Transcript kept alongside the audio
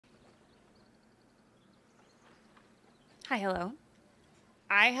Hi, hello.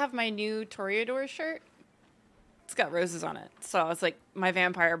 I have my new Toreador shirt. It's got roses on it. So I was like, my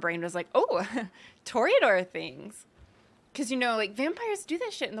vampire brain was like, oh, Toreador things. Because, you know, like, vampires do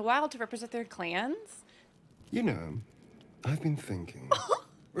that shit in the wild to represent their clans. You know, I've been thinking,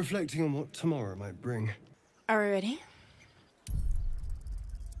 reflecting on what tomorrow might bring. Are we ready?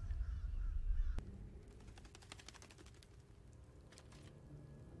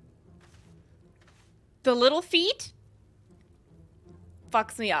 The little feet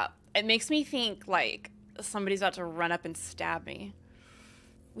fucks me up. It makes me think, like, somebody's about to run up and stab me.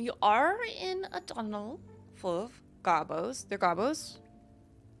 We are in a tunnel full of gobbos. They're gobbos.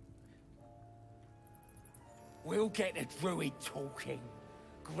 We'll get the druid talking.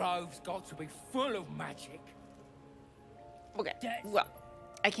 Grove's got to be full of magic. Okay, well,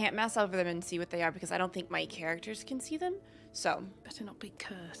 I can't mess over them and see what they are because I don't think my characters can see them. So, better not be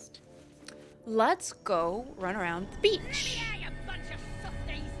cursed. Let's go run around the beach. Yeah, you bunch of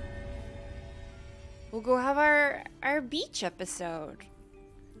softies. We'll go have our beach episode.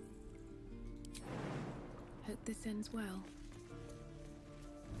 Hope this ends well.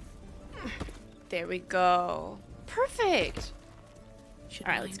 There we go. Perfect. Should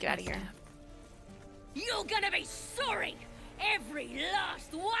All right, let's get out of here. You're gonna be sorry, every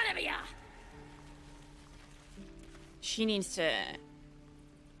last one of ya. She needs to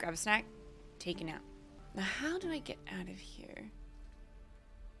grab a snack, take a nap. Now, how do I get out of here?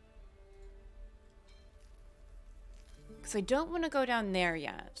 Because I don't want to go down there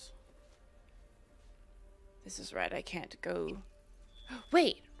yet. This is right, I can't go.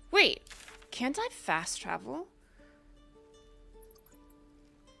 Wait. Can't I fast travel?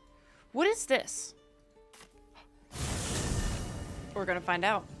 What is this? We're gonna find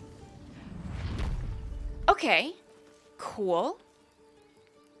out. Okay, cool.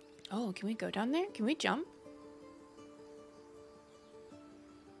 Oh, can we go down there? Can we jump?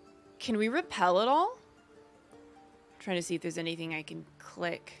 Can we rappel at all? I'm trying to see if there's anything I can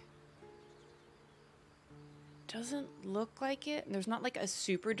click. Doesn't look like it. There's not like a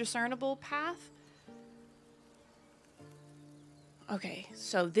super discernible path. Okay,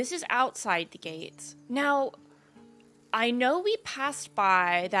 so this is outside the gates. Now, I know we passed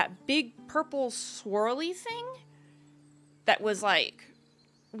by that big purple swirly thing that was like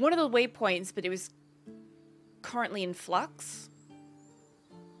one of the waypoints, but it was currently in flux.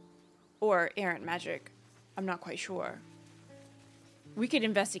 Or errant magic. I'm not quite sure. We could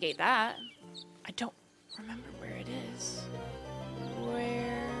investigate that. I don't remember where it is.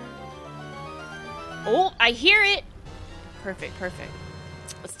 Where? Oh, I hear it! Perfect.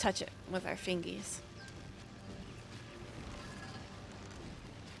 Let's touch it with our fingies.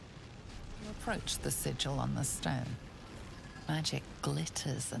 You approach the sigil on the stone. Magic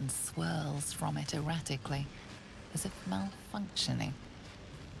glitters and swirls from it erratically, as if malfunctioning.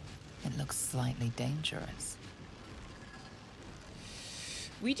 It looks slightly dangerous.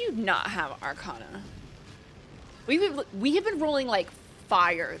 We do not have Arcana. We have been rolling like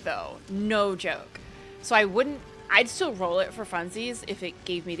fire, though. No joke. So I'd still roll it for funsies if it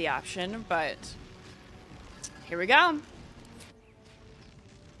gave me the option, but here we go.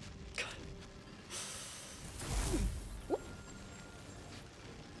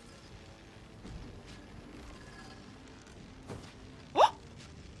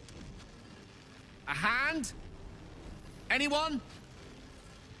 A hand? Anyone?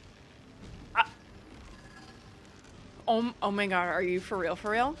 Oh my god, are you for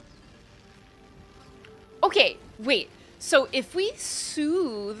real? Okay, wait. So if we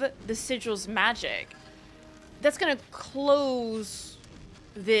soothe the sigil's magic, that's gonna close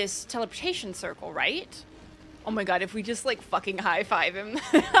this teleportation circle, right? Oh my god, if we just like fucking high five him.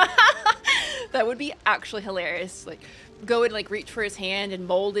 That would be actually hilarious. Like, go and like reach for his hand and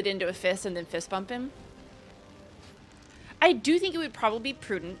mold it into a fist and then fist bump him. I do think it would probably be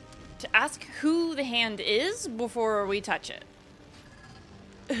prudent to ask who the hand is before we touch it.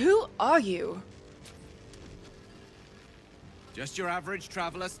 Who are you? Just your average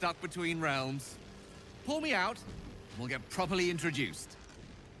traveler stuck between realms. Pull me out, and we'll get properly introduced.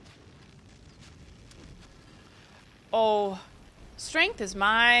 Oh, strength is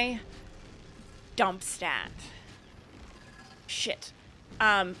my dump stat. Shit.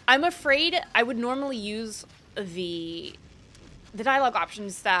 I'm afraid I would normally use the dialogue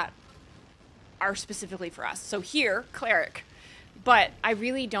options that are specifically for us. So here, cleric. But I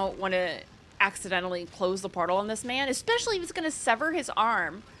really don't want to accidentally close the portal on this man, especially if it's going to sever his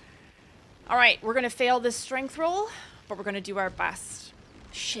arm. All right, we're going to fail this strength roll, but we're going to do our best.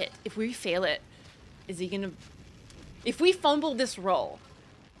 Shit, if we fail it, is he going to... If we fumble this roll,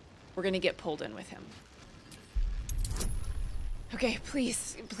 we're going to get pulled in with him. Okay,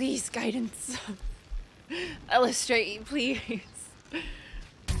 please, please, guidance. Eilistraee, please.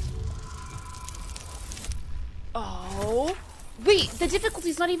 Oh, wait, the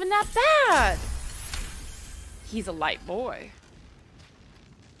difficulty's not even that bad. He's a light boy.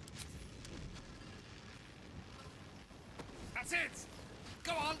 That's it!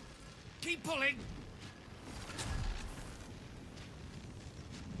 Go on! Keep pulling!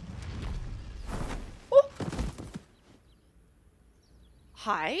 Oh.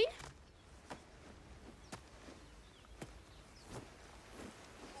 Hi?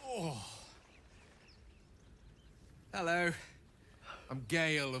 Oh. Hello. I'm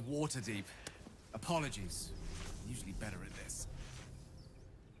Gale of Waterdeep. Apologies. I'm usually better at this.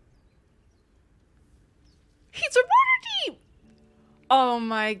 He's a Waterdeep! Oh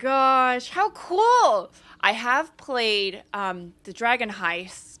my gosh, how cool! I have played the Dragon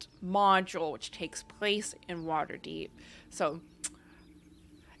Heist module, which takes place in Waterdeep. So,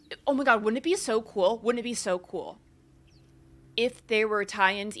 oh my god, wouldn't it be so cool? Wouldn't it be so cool if there were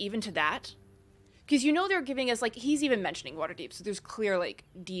tie-ins even to that? Because you know they're giving us, like, he's even mentioning Waterdeep, so there's clear, like,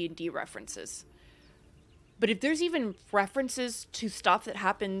 D&D references. But if there's even references to stuff that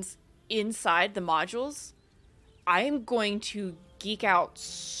happens inside the modules, I am going to geek out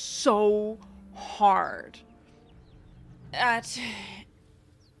so hard at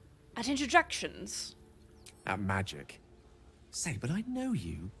introductions. At magic. Say, but I know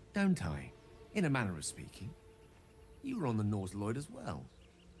you, don't I? In a manner of speaking. You were on the Nautiloid as well.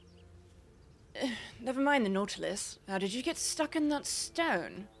 Never mind the Nautilus. How did you get stuck in that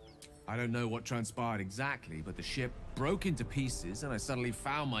stone? I don't know what transpired exactly, but the ship broke into pieces and I suddenly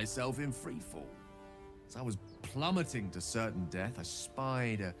found myself in freefall. As I was plummeting to certain death, I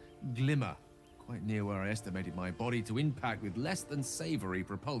spied a glimmer quite near where I estimated my body to impact with less than savory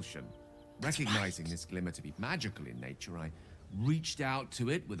propulsion. Recognizing this glimmer to be magical in nature, I reached out to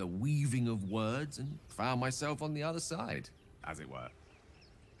it with a weaving of words and found myself on the other side, as it were.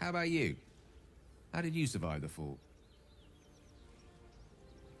 How about you? How did you survive the fall?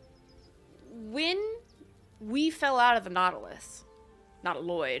 When we fell out of the Nautilus,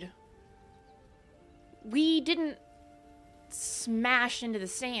 Nautiloid, we didn't smash into the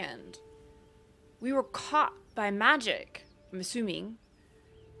sand. We were caught by magic, I'm assuming,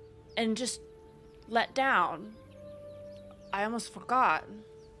 and just let down. I almost forgot.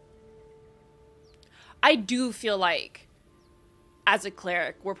 I do feel like, as a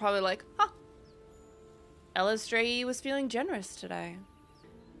cleric, we're probably like, huh, Eilistraee was feeling generous today.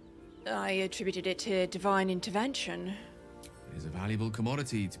 I attributed it to divine intervention. It is a valuable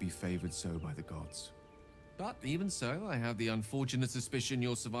commodity to be favored so by the gods. But even so, I have the unfortunate suspicion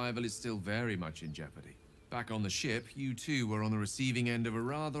your survival is still very much in jeopardy. Back on the ship, you too were on the receiving end of a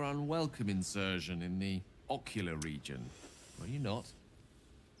rather unwelcome insertion in the ocular region. Were you not?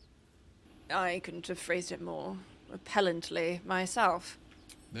 I couldn't have phrased it more repellently myself.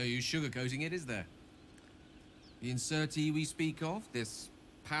 No use sugarcoating it, is there? The insertee we speak of, this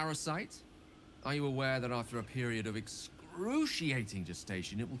parasite, are you aware that after a period of excruciating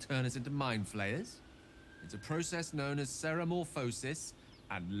gestation, it will turn us into mind flayers? It's a process known as seromorphosis,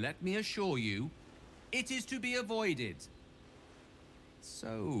 and let me assure you, it is to be avoided.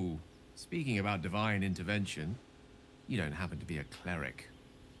 So, speaking about divine intervention, you don't happen to be a cleric,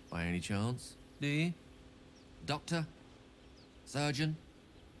 by any chance, do you? Doctor? Surgeon?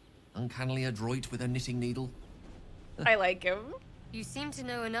 Uncannily adroit with a knitting needle? I like him. You seem to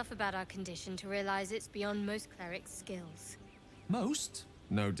know enough about our condition to realize it's beyond most clerics' skills. Most,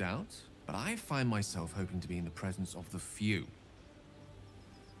 no doubt, but I find myself hoping to be in the presence of the few.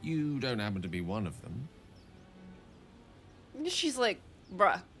 You don't happen to be one of them. She's like,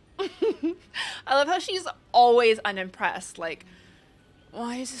 bruh. I love how she's always unimpressed. Like,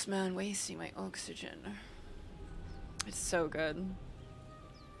 why is this man wasting my oxygen? It's so good.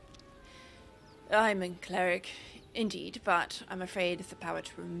 I'm a cleric, indeed, but I'm afraid the power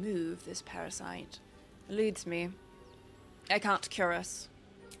to remove this parasite eludes me. I can't cure us.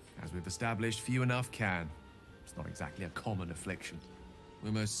 As we've established, few enough can. It's not exactly a common affliction.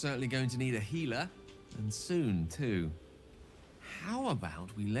 We're most certainly going to need a healer, and soon, too. How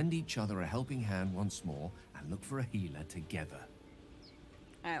about we lend each other a helping hand once more and look for a healer together?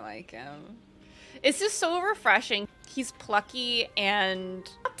 I like him. It's just so refreshing. He's plucky and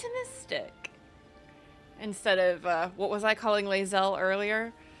optimistic. Instead of, what was I calling lae'zel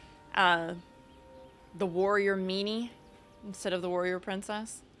earlier? The warrior meanie instead of the warrior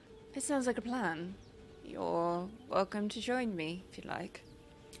princess. It sounds like a plan. You're welcome to join me if you like.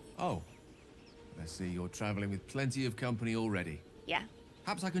 Oh, I see you're traveling with plenty of company already. Yeah.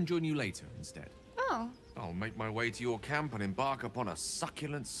 Perhaps I can join you later instead. go. I'll make my way to your camp and embark upon a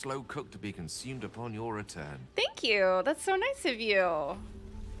succulent slow cook to be consumed upon your return. Thank you. That's so nice of you.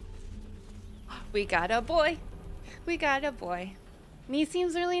 We got a boy. We got a boy. And he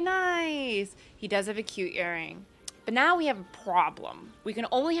seems really nice. He does have a cute earring. But now we have a problem. We can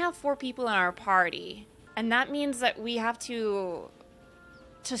only have 4 people in our party. And that means that we have to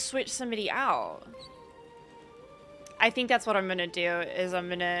switch somebody out. I think that's what I'm gonna do, is I'm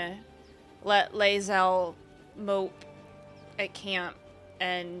gonna let lae'zel mope at camp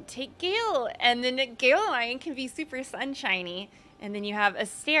and take Gale. And then Gale and I can be super sunshiny. And then you have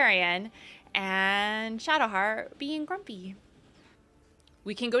Astarion and Shadowheart being grumpy.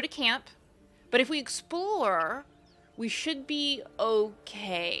 We can go to camp, but if we explore, we should be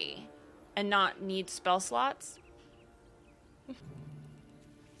okay and not need spell slots.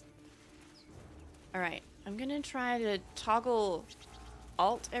 All right, I'm gonna try to toggle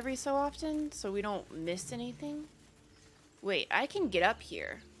Alt every so often so we don't miss anything. Wait, I can get up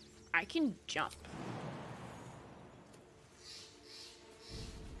here. I can jump.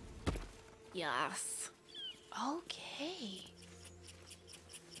 Yes. Okay.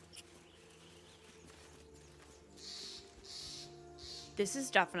 This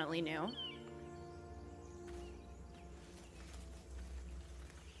is definitely new.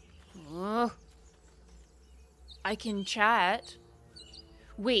 Ugh. I can chat.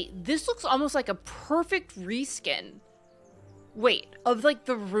 Wait, this looks almost like a perfect reskin. Wait, of like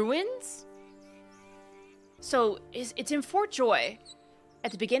the ruins? So, it's in Fort Joy.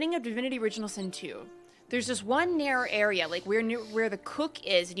 At the beginning of Divinity Original Sin 2, there's this one narrow area, like where the cook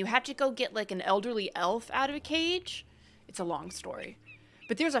is, and you have to go get like an elderly elf out of a cage. It's a long story.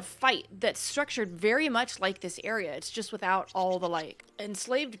 But there's a fight that's structured very much like this area. It's just without all the like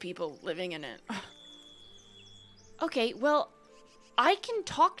enslaved people living in it. Okay, well, I can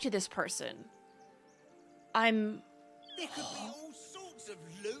talk to this person. There could be all sorts of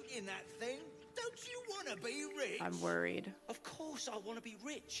loot in that thing. Don't you want to be rich? I'm worried. Of course I want to be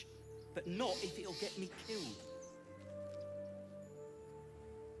rich, but not if it'll get me killed.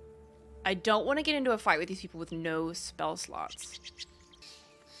 I don't want to get into a fight with these people with no spell slots.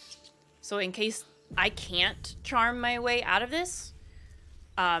 So in case I can't charm my way out of this,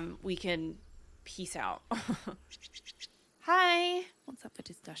 we can peace out. Hi. What's up for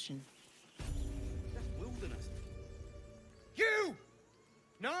discussion? That's wilderness. You!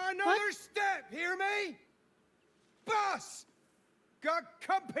 Not another step, hear me? Boss! Got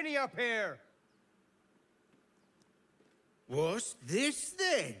company up here! What's this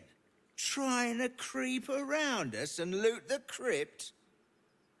then? Trying to creep around us and loot the crypt?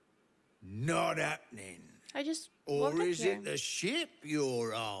 Not happening. I just walked Or up is here. it the ship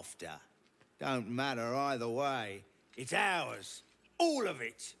you're after? Don't matter either way. It's ours. All of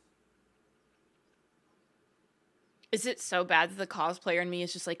it. Is it so bad that the cosplayer in me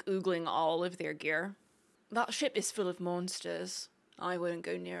is just like oogling all of their gear? That ship is full of monsters. I wouldn't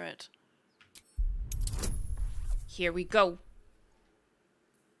go near it. Here we go.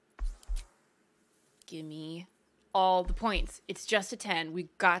 Give me all the points. It's just a 10. We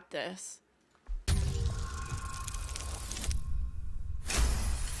got this.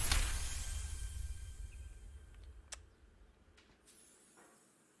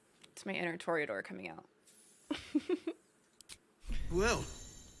 It's my inner Toreador coming out. Well,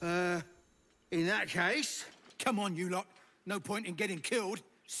 in that case... Come on, you lot. No point in getting killed.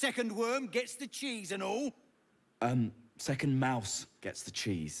 Second worm gets the cheese and all. Second mouse gets the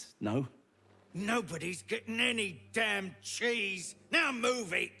cheese, no? Nobody's getting any damn cheese. Now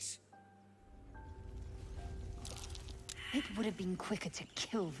move it. It would have been quicker to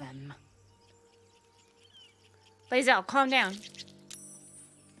kill them. lae'zel, calm down.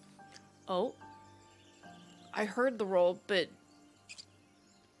 Oh. I heard the roll, but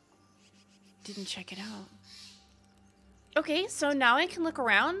didn't check it out. Okay, so now I can look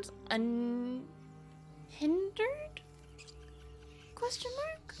around unhindered? Question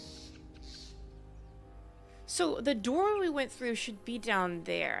mark? So the door we went through should be down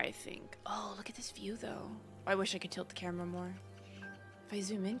there, I think. Oh, look at this view, though. I wish I could tilt the camera more. If I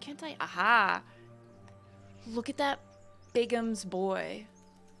zoom in, can't I? Aha! Look at that Bigum's boy.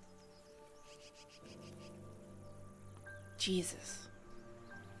 Jesus.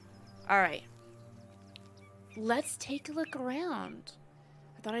 Alright. Let's take a look around.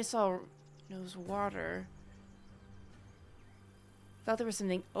 I thought I saw nose water. Thought there was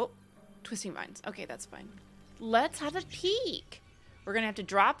something. Oh, twisting vines. Okay, that's fine. Let's have a peek. We're gonna have to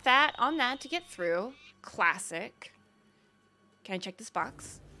drop that on that to get through. Classic. Can I check this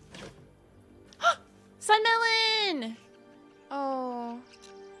box? Sunmelon! Oh.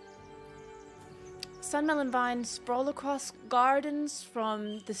 Sunmelon vines sprawl across gardens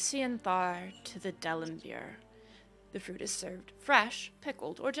from the Sianthar to the Delenvir. The fruit is served fresh,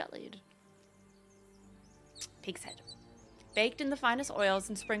 pickled, or jellied. Pig's head. Baked in the finest oils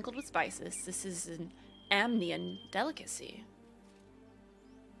and sprinkled with spices, this is an Amnian delicacy.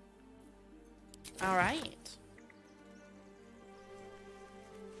 Alright.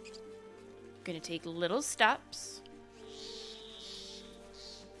 Gonna take little steps.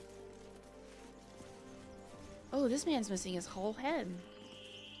 Oh, this man's missing his whole head.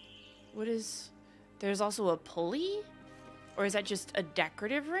 What is... There's also a pulley? Or is that just a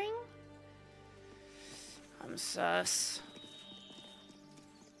decorative ring? I'm sus.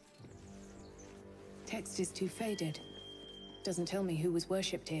 Text is too faded. Doesn't tell me who was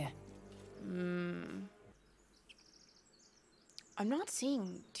worshipped here. I'm not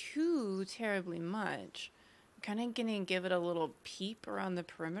seeing too terribly much. I'm kind of gonna give it a little peep around the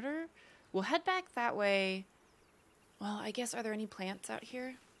perimeter. We'll head back that way. Well, I guess, are there any plants out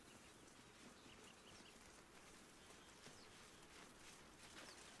here?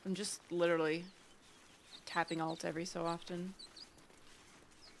 I'm just literally tapping Alt every so often.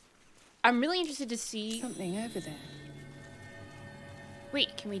 I'm really interested to see... Something over there.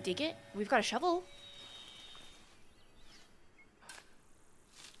 Wait, can we dig it? We've got a shovel.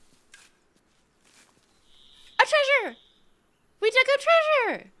 A treasure! We dug a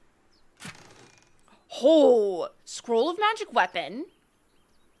treasure! Oh, scroll of magic weapon.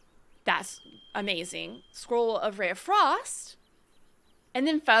 That's amazing. Scroll of ray of frost. And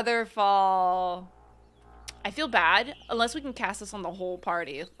then featherfall. I feel bad unless we can cast this on the whole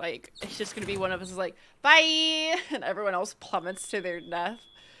party. Like, it's just gonna be one of us is like, bye, and everyone else plummets to their death.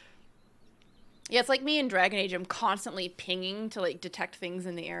 Yeah, it's like me in Dragon Age. I'm constantly pinging to like detect things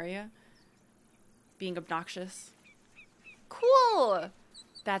in the area. Being obnoxious. Cool.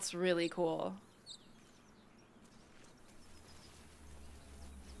 That's really cool.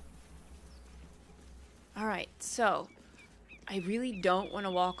 Alright, so I really don't want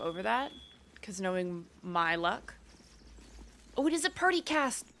to walk over that, because knowing my luck. Oh, it is a party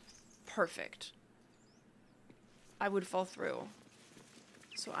cast! Perfect. I would fall through.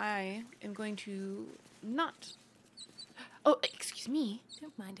 So I am going to not. Oh, excuse me.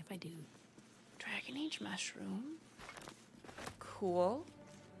 Don't mind if I do. Dragon Age mushroom. Cool.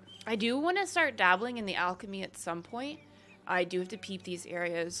 I do want to start dabbling in the alchemy at some point. I do have to peep these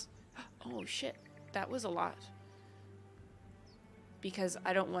areas. Oh, shit. That was a lot. Because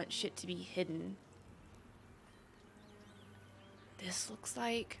I don't want shit to be hidden. This looks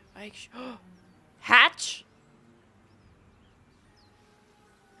like... Hatch?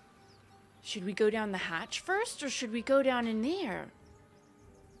 Should we go down the hatch first, or should we go down in there?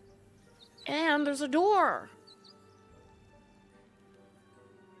 And there's a door.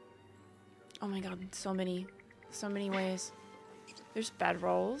 Oh my god, so many ways. There's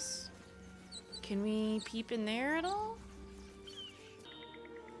bedrolls. Can we peep in there at all?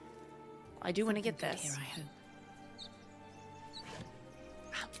 I do want to get this. Here, I hope.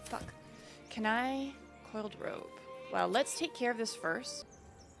 Ah, fuck. Can I coiled rope? Well, let's take care of this first.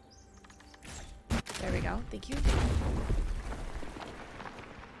 There we go. Thank you.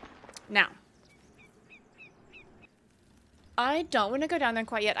 Now, I don't want to go down there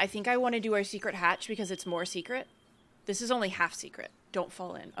quite yet. I think I want to do our secret hatch because it's more secret. This is only half secret. Don't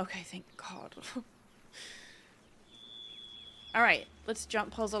fall in. Okay, thank God. All right, let's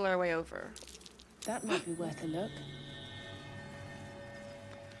jump puzzle our way over. That might be worth a look.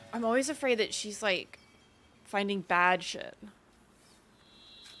 I'm always afraid that she's like finding bad shit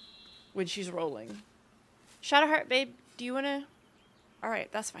when she's rolling. Shadowheart, babe, do you want to? All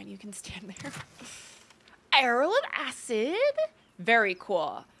right, that's fine. You can stand there. Arrow of acid. Very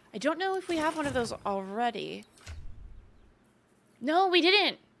cool. I don't know if we have one of those already. No, we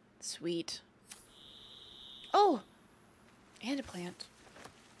didn't. Sweet. Oh, and a plant.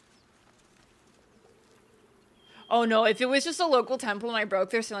 Oh no, if it was just a local temple and I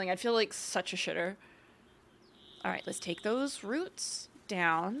broke their ceiling, I'd feel like such a shitter. All right, let's take those roots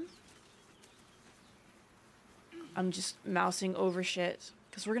down. I'm just mousing over shit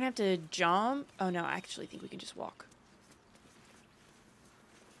because we're gonna have to jump. Oh no, I actually think we can just walk.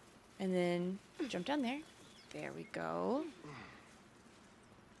 And then jump down there. There we go.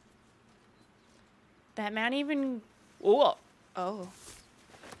 That man even... Oh, oh.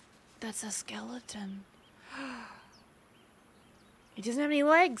 That's a skeleton. He doesn't have any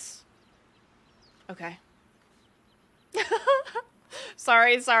legs. Okay.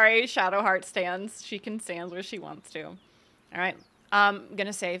 sorry, Shadowheart stands. She can stand where she wants to. All right. I'm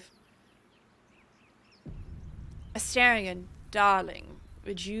gonna save. Astarion, darling,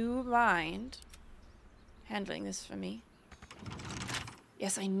 would you mind handling this for me.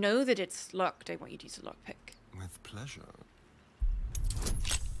 Yes, I know that it's locked. I want you to use a lockpick. With pleasure.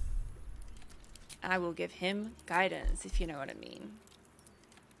 I will give him guidance, if you know what I mean.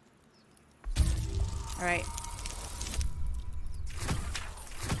 All right.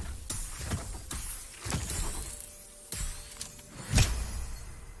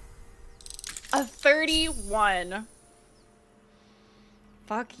 A 31.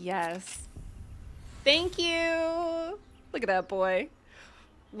 Fuck yes. Thank you. Look at that boy.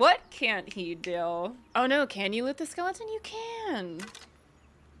 What can't he do? Oh no, can you loot the skeleton? You can.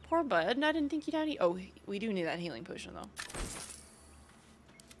 Poor bud. I didn't think you'd have any. Oh, we do need that healing potion though.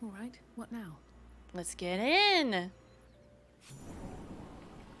 All right, what now? Let's get in.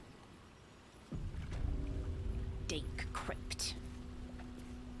 Dank crypt.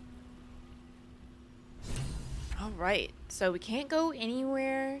 All right, so we can't go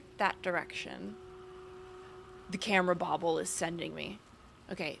anywhere that direction. The camera bobble is sending me.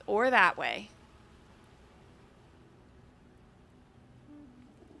 Okay, or that way.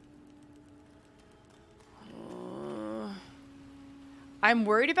 I'm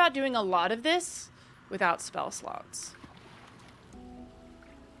worried about doing a lot of this without spell slots.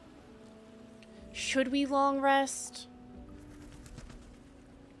 Should we long rest?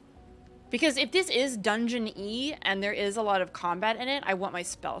 Because if this is Dungeon-y and there is a lot of combat in it, I want my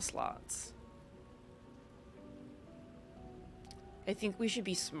spell slots. I think we should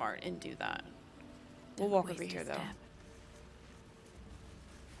be smart and do that. We'll walk over here, though.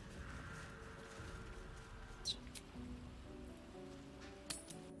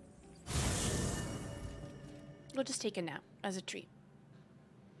 We'll just take a nap as a treat.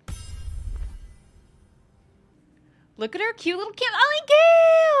 Look at our cute little camp. Oh,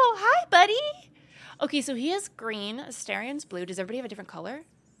 Gale! Hi, buddy! Okay, so he has green. Astarion's blue. Does everybody have a different color?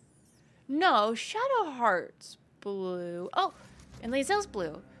 No, Shadowheart's blue. Oh, and lae'zel's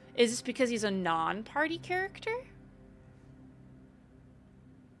blue. Is this because he's a non-party character?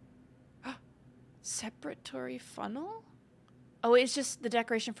 Separatory funnel? Oh, it's just the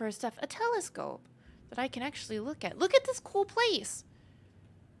decoration for his stuff. A telescope that I can actually look at. Look at this cool place.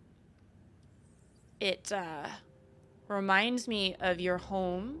 It reminds me of your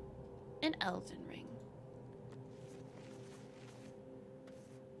home in Elden Ring.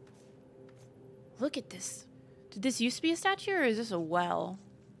 Look at this. Did this used to be a statue or is this a well?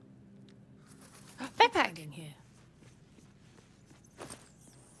 Backpack in here.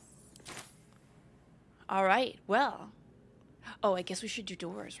 All right, well. Oh, I guess we should do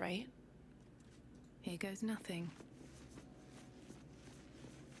doors, right? Here goes nothing.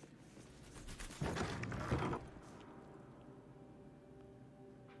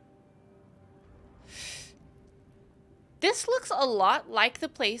 This looks a lot like the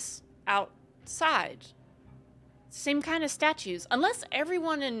place outside. Same kind of statues. Unless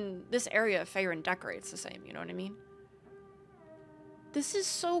everyone in this area of Faerun decorates the same, you know what I mean? This is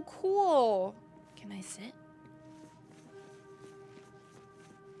so cool. Can I sit?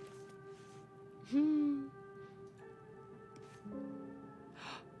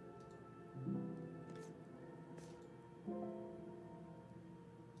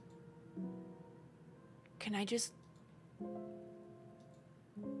 Can I just...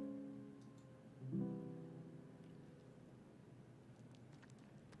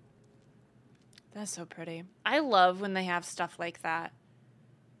 That's so pretty. I love when they have stuff like that.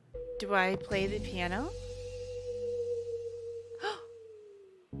 Do I play the piano?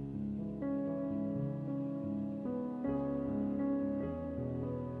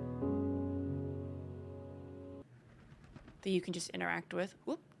 That you can just interact with.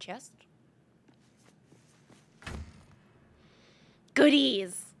 Whoop, chest.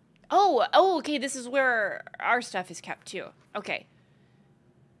 Goodies. Oh, okay, this is where our stuff is kept too. Okay.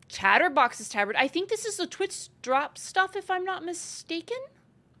 Chatterbox's tabard. I think this is the Twitch drop stuff, if I'm not mistaken.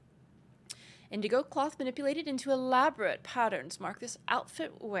 Indigo cloth manipulated into elaborate patterns mark this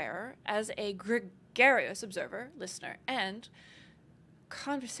outfit wearer as a gregarious observer, listener, and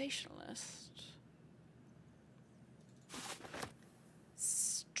conversationalist.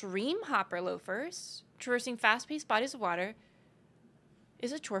 Stream hopper loafers, traversing fast-paced bodies of water,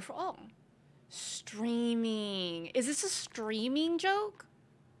 is a chore for all. Streaming. Is this a streaming joke?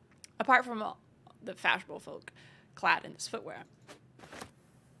 Apart from all the fashionable folk clad in this footwear.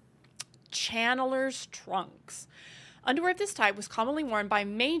 Channeler's trunks. Underwear of this type was commonly worn by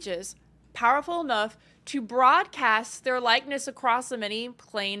mages powerful enough to broadcast their likeness across the many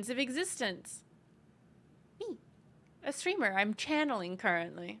planes of existence. Me, a streamer I'm channeling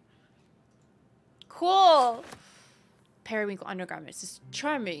currently. Cool. periwinkle undergarments. This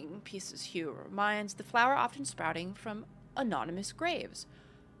charming piece's hue reminds the flower often sprouting from anonymous graves.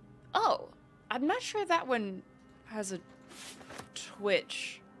 Oh, I'm not sure that one has a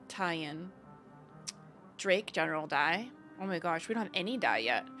Twitch tie-in. Drake general die. Oh my gosh, we don't have any dye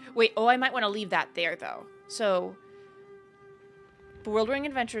yet. Wait, oh, I might want to leave that there, though. So, Bewildering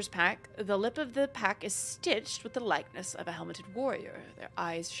Adventures pack. The lip of the pack is stitched with the likeness of a helmeted warrior, their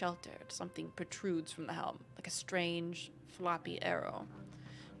eyes sheltered. Something protrudes from the helm, like a strange, floppy arrow.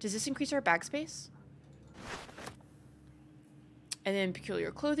 Does this increase our bag space? And then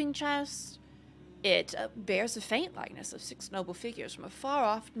Peculiar Clothing Chest. It bears a faint likeness of 6 noble figures from a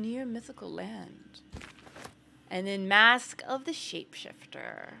far-off, near mythical land. And then Mask of the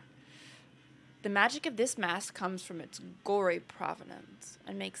Shapeshifter. The magic of this mask comes from its gory provenance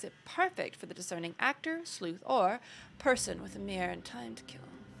and makes it perfect for the discerning actor, sleuth, or person with a mirror and time to kill.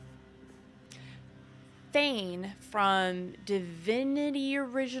 Thane from Divinity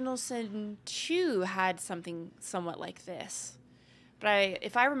Original Sin 2 had something somewhat like this. But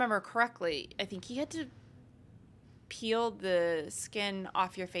if I remember correctly, I think he had to peel the skin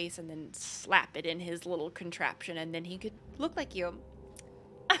off your face and then slap it in his little contraption, and then he could look like you.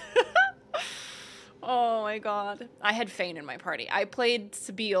 Oh my god. I had Fane in my party. I played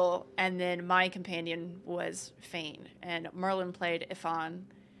Sabile, and then my companion was Fane, and Merlin played Ifan,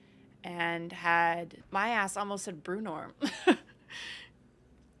 and had my ass almost said Brunorm.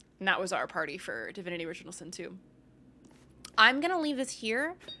 And that was our party for Divinity Original Sin 2. I'm gonna leave this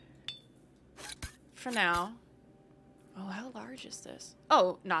here for now. Oh, how large is this?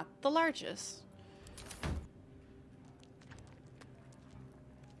 Oh, not the largest.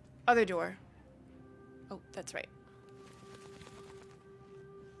 Other door. Oh, that's right.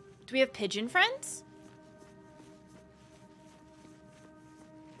 Do we have pigeon friends?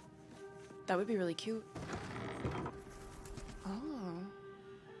 That would be really cute. Oh.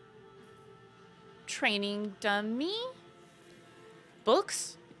 Training dummy?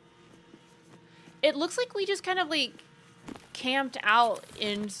 Books? It looks like we just kind of like camped out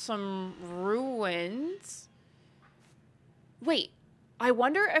in some ruins. Wait, I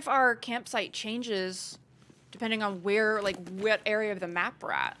wonder if our campsite changes depending on where, like, what area of the map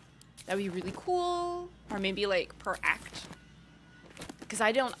we're at. That would be really cool. Or maybe like per act. Because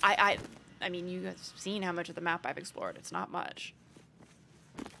I mean, you guys have seen how much of the map I've explored. It's not much.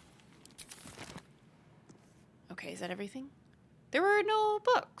 Okay, is that everything? There were no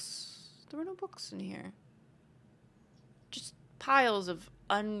books. There were no books in here. Just piles of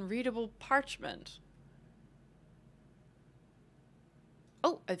unreadable parchment.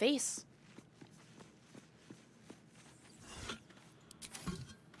 Oh, a vase.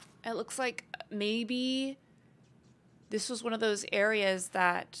 It looks like maybe this was one of those areas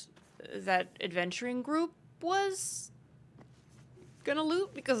that adventuring group was gonna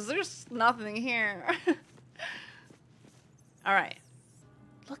loot, because there's nothing here. All right.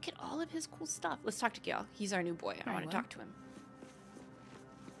 Look at all of his cool stuff. Let's talk to Gale. He's our new boy. I want to talk to him.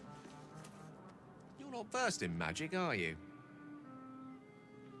 You're not versed in magic, are you?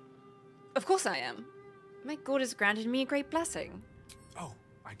 Of course I am. My god has granted me a great blessing. Oh,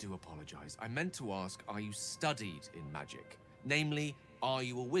 I do apologize. I meant to ask, are you studied in magic? Namely, are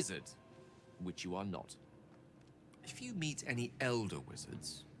you a wizard? Which you are not. If you meet any elder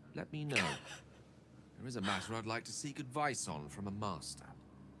wizards, let me know. There is a matter I'd like to seek advice on from a master.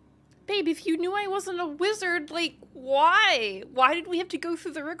 Babe, if you knew I wasn't a wizard, like, why? Why did we have to go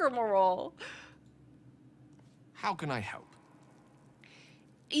through the rigmarole? How can I help?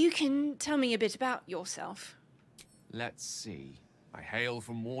 You can tell me a bit about yourself. Let's see. I hail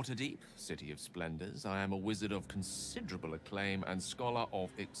from Waterdeep, city of splendors. I am a wizard of considerable acclaim and scholar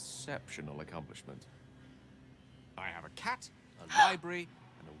of exceptional accomplishment. I have a cat, a library,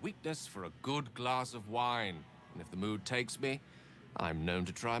 and a weakness for a good glass of wine. And if the mood takes me, I'm known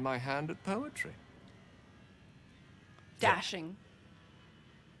to try my hand at poetry. Dashing.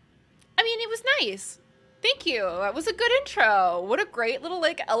 I mean, it was nice. Thank you. That was a good intro. What a great little,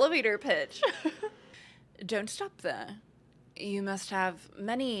 like, elevator pitch. Don't stop there. You must have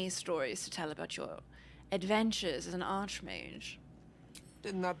many stories to tell about your adventures as an archmage.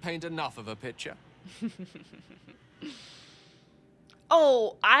 Didn't that paint enough of a picture?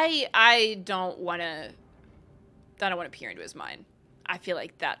 Oh, I don't want to peer into his mind. I feel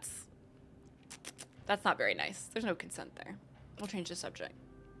like that's not very nice. There's no consent there. We'll change the subject.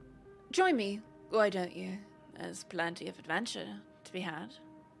 Join me, why don't you? There's plenty of adventure to be had.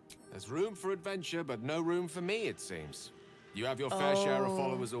 There's room for adventure, but no room for me, it seems. You have your fair share of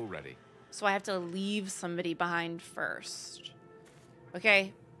followers already. So I have to leave somebody behind first.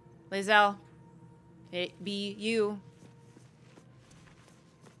 Okay, lae'zel, it be you.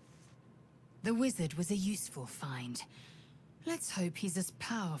 The wizard was a useful find. Let's hope he's as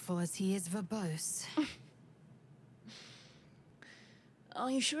powerful as he is verbose. Are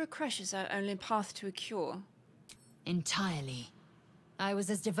you sure a crush is our only path to a cure? Entirely. I was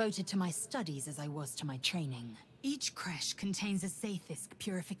as devoted to my studies as I was to my training. Each creche contains a Zaithisk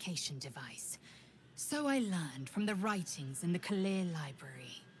purification device. So I learned from the writings in the 𝒸𝒹𝒾𝒶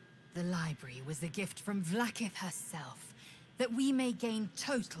library. The library was a gift from 𝒸𝒾𝒶 herself, that we may gain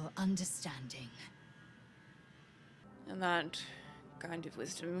total understanding. And that kind of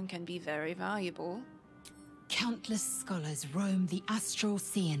wisdom can be very valuable. Countless scholars roam the astral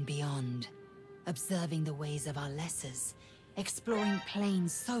sea and beyond, observing the ways of our lessers, exploring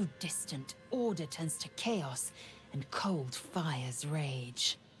planes so distant order turns to chaos and cold fires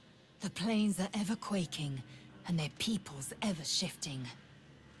rage. The planes are ever quaking, and their peoples ever shifting.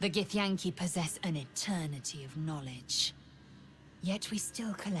 The Githyanki possess an eternity of knowledge. Yet we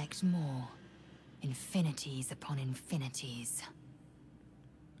still collect more. Infinities upon infinities.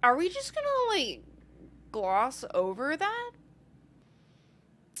 Are we just gonna, like, gloss over that?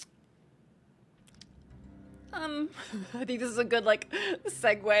 I think this is a good, like,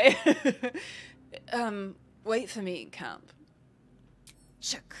 segue. Wait for me, Camp.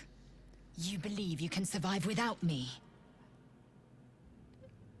 Chuck, you believe you can survive without me?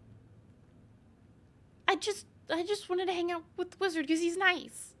 I just wanted to hang out with the wizard because he's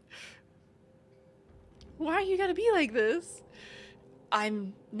nice. Why you gotta be like this?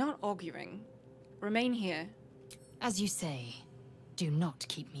 I'm not arguing. Remain here. As you say, do not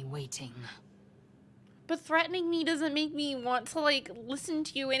keep me waiting. But threatening me doesn't make me want to, like, listen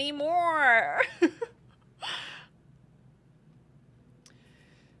to you anymore.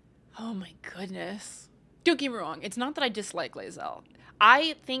 Oh my goodness. Don't get me wrong, it's not that I dislike lae'zel.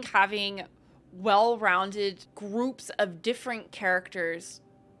 I think having well-rounded groups of different characters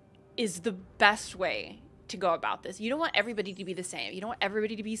is the best way to go about this. You don't want everybody to be the same. You don't want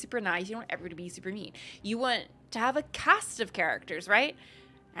everybody to be super nice. You don't want everybody to be super mean. You want to have a cast of characters, right?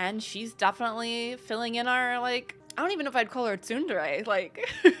 And she's definitely filling in our, like, I don't even know if I'd call her tsundere, like.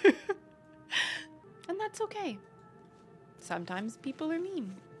 And that's okay. Sometimes people are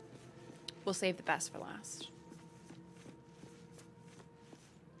mean. We'll save the best for last.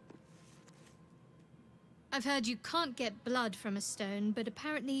 I've heard you can't get blood from a stone, but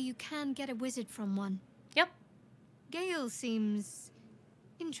apparently you can get a wizard from one. Yep. Gale seems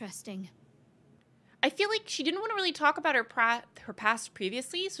interesting. I feel like she didn't want to really talk about her past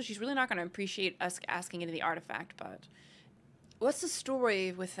previously, so she's really not going to appreciate us asking into the artifact, but what's the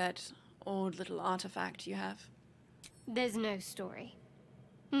story with that old little artifact you have? There's no story.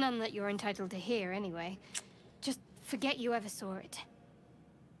 None that you're entitled to hear, anyway. Just forget you ever saw it.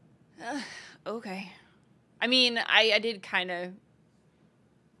 Okay. I mean, I did kind of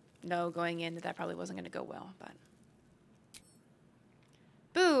know going in that probably wasn't going to go well, but...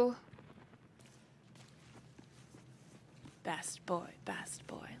 Boo! Best boy, best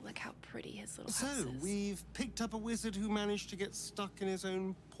boy. Look how pretty his little house is. So, we've picked up a wizard who managed to get stuck in his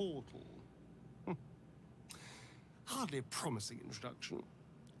own portal. Hardly a promising introduction.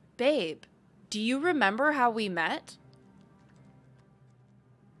 Babe, do you remember how we met?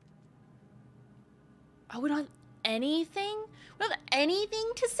 Oh, we don't have anything? We don't have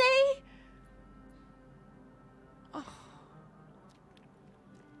anything to say? Oh.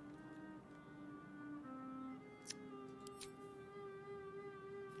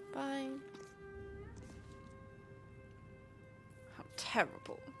 Bye. How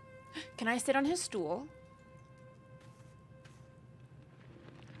terrible. Can I sit on his stool?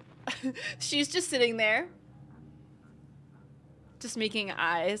 She's just sitting there. Just making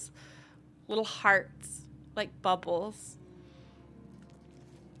eyes. Little hearts. Like bubbles.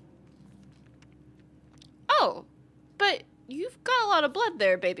 Oh, but you've got a lot of blood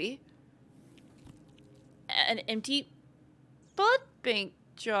there, baby. An empty blood bank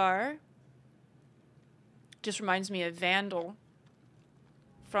jar. Just reminds me of Vandal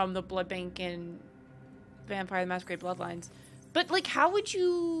from the blood bank in Vampire the Masquerade Bloodlines. But, like, how would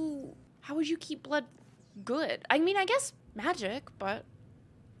you keep blood good? I mean, I guess magic, but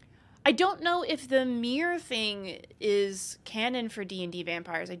I don't know if the mirror thing is canon for D&D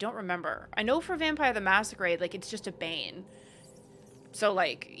vampires. I don't remember. I know for Vampire the Masquerade, like, it's just a bane. So,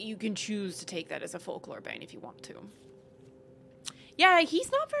 like, you can choose to take that as a folklore bane if you want to. Yeah, he's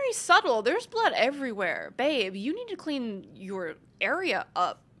not very subtle. There's blood everywhere. Babe, you need to clean your area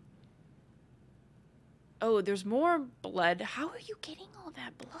up. Oh, there's more blood. How are you getting all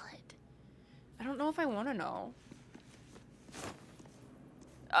that blood? I don't know if I want to know.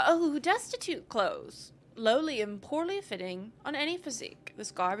 Oh, destitute clothes. lowly and poorly fitting on any physique.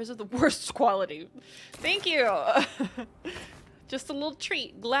 This garb is of the worst quality. Thank you. Just a little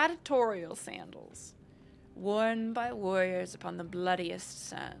treat. Gladiatorial sandals. Worn by warriors upon the bloodiest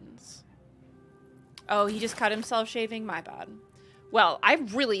sands. Oh, he just cut himself shaving? My bad. Well, I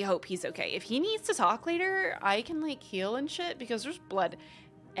really hope he's okay. If he needs to talk later, I can, like, heal and shit because there's blood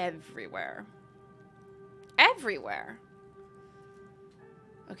everywhere. Everywhere.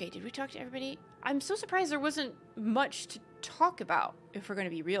 Okay, did we talk to everybody? I'm so surprised there wasn't much to talk about, if we're going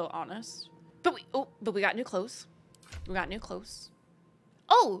to be real honest. But we got new clothes. We got new clothes.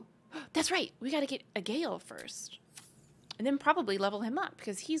 Oh, that's right. We got to get a Gale first. And then probably level him up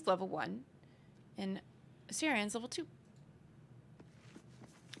because he's level 1 and Astarion's level 2.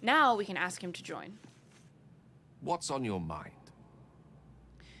 Now we can ask him to join. What's on your mind?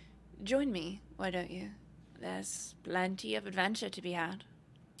 Join me, why don't you? There's plenty of adventure to be had.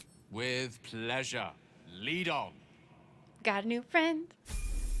 With pleasure. Lead on. Got a new friend.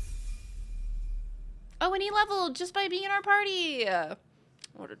 Oh, and he leveled just by being in our party.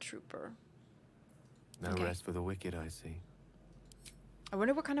 What a trooper. No rest for the wicked, I see. I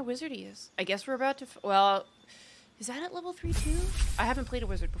wonder what kind of wizard he is. I guess we're about to... well, is that at level 3 too? I haven't played a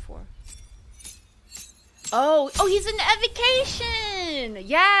wizard before. Oh, he's an evocation!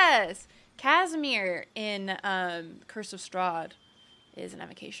 Yes! Casimir in Curse of Strahd is an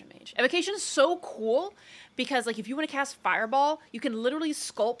evocation mage. Evocation is so cool because, like, if you want to cast fireball, you can literally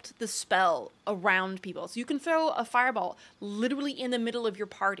sculpt the spell around people. So you can throw a fireball literally in the middle of your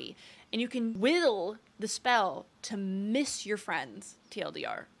party, and you can whittle the spell to miss your friends.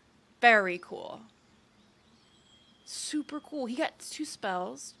 TLDR. Very cool. Super cool. He got 2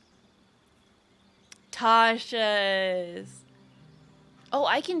 spells. Tasha's. Oh,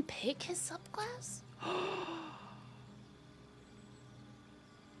 I can pick his subclass?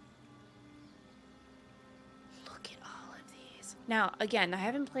 Look at all of these. Now, again, I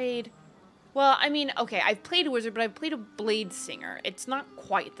haven't played... well, I mean, okay, I've played a wizard, but I've played a blade singer. It's not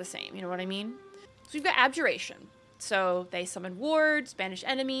quite the same, you know what I mean? So we've got abjuration. So they summon wards, banish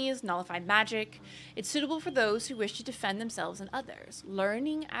enemies, nullify magic. It's suitable for those who wish to defend themselves and others.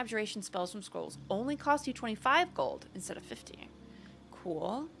 Learning abjuration spells from scrolls only costs you 25 gold instead of 50.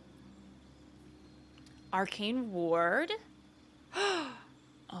 Cool. Arcane ward.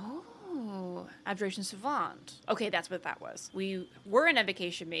 Oh, abjuration savant. Okay, that's what that was. We were an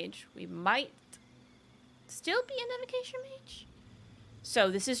evocation mage. We might still be an evocation mage. So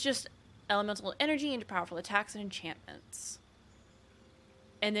this is just elemental energy into powerful attacks and enchantments.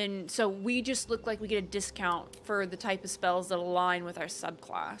 And then, so we just look like we get a discount for the type of spells that align with our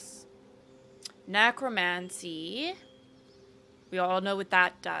subclass. Necromancy. We all know what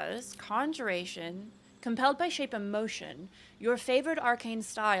that does. Conjuration. Compelled by shape and motion. Your favored arcane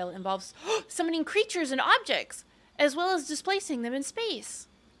style involves summoning creatures and objects, as well as displacing them in space.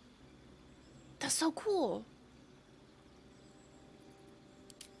 That's so cool.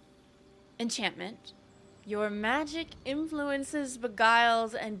 Enchantment. Your magic influences,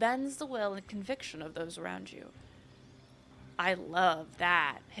 beguiles, and bends the will and conviction of those around you. I love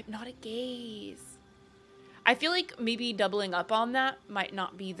that. Hypnotic gaze. I feel like maybe doubling up on that might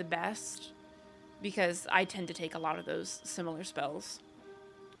not be the best, because I tend to take a lot of those similar spells.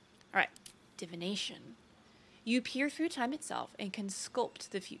 Alright. Divination. You peer through time itself and can sculpt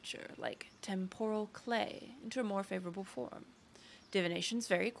the future, like temporal clay, into a more favorable form. Divination's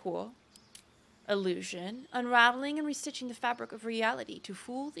very cool. Illusion, unraveling and restitching the fabric of reality to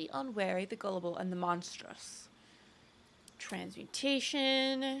fool the unwary, the gullible, and the monstrous.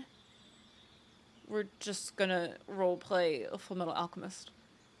 Transmutation. We're just gonna roleplay a Full Metal Alchemist.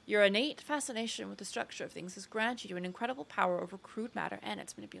 Your innate fascination with the structure of things has granted you an incredible power over crude matter and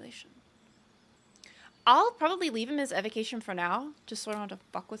its manipulation. I'll probably leave him as evocation for now, just so I don't have to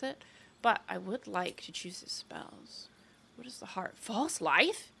fuck with it, but I would like to choose his spells. What is the heart? False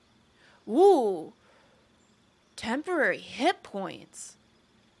life? Ooh, temporary hit points.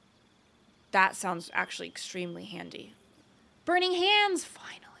 That sounds actually extremely handy. Burning Hands,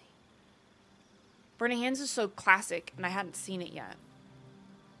 finally. Burning Hands is so classic, and I hadn't seen it yet.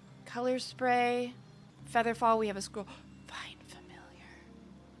 Color Spray, Featherfall, we have a scroll. Find Familiar.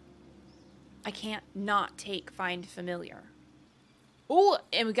 I can't not take Find Familiar. Oh,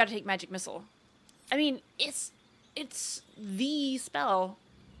 and we gotta take Magic Missile. I mean, it's the spell.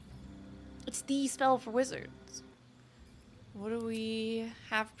 It's the spell for wizards. What do we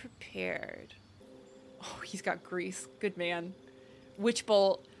have prepared? Oh, he's got Grease. Good man. Witch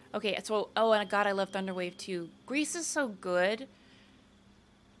Bolt. Okay, so, oh, and God, I love Thunderwave too. Grease is so good.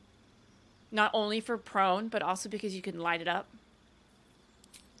 Not only for prone, but also because you can light it up.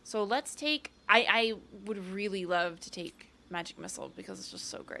 So let's take I would really love to take Magic Missile because it's just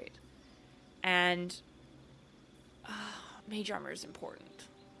so great. And Mage Armor is important.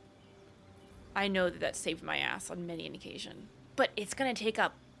 I know that saved my ass on many an occasion. But it's going to take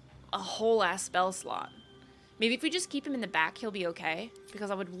up a whole ass spell slot. Maybe if we just keep him in the back, he'll be okay. Because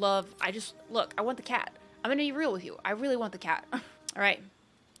I would love... Look, I want the cat. I'm going to be real with you. I really want the cat. All right.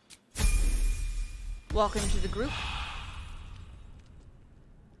 Welcome to the group.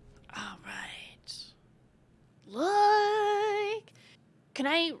 All right. Look. Can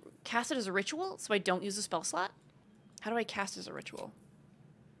I cast it as a ritual so I don't use a spell slot? How do I cast as a ritual?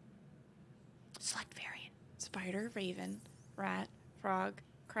 Select variant. Spider, raven, rat, frog,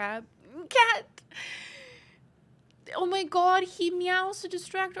 crab, cat. Oh my god, he meows to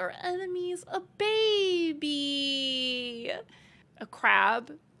distract our enemies. A baby. A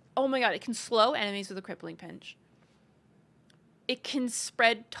crab. Oh my god, it can slow enemies with a crippling pinch. It can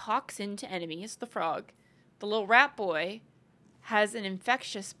spread toxin to enemies, the frog. The little rat boy has an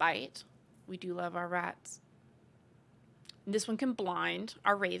infectious bite. We do love our rats. And this one can blind,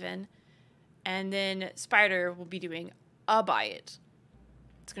 our raven. And then spider will be doing a bite.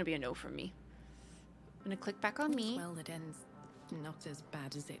 It's going to be a no from me. I'm going to click back on me. Well, it ends not as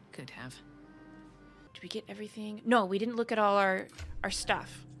bad as it could have. Did we get everything? No, we didn't look at all our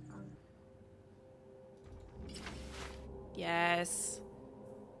stuff. Yes.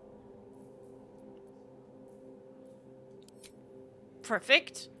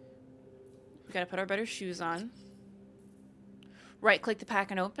 Perfect. We gotta put our better shoes on. Right click the pack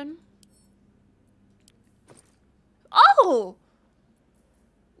and open. Oh!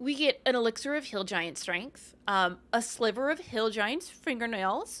 We get an elixir of hill giant strength, a sliver of hill giant's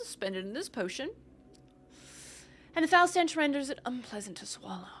fingernail suspended in this potion, and the foul stench renders it unpleasant to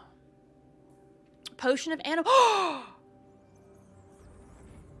swallow. Potion of animal.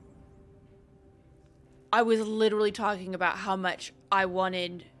 I was literally talking about how much I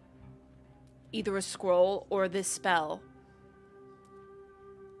wanted either a scroll or this spell.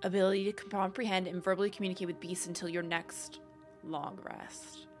 Ability to comprehend and verbally communicate with beasts until your next long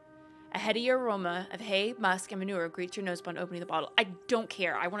rest. A heady aroma of hay, musk, and manure greets your nose upon opening the bottle. I don't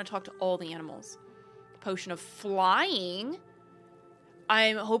care. I want to talk to all the animals. Potion of flying.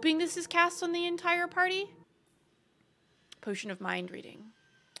 I'm hoping this is cast on the entire party. Potion of mind reading.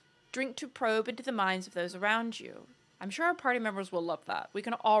 Drink to probe into the minds of those around you. I'm sure our party members will love that. We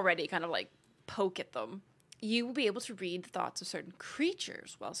can already kind of like poke at them. You will be able to read the thoughts of certain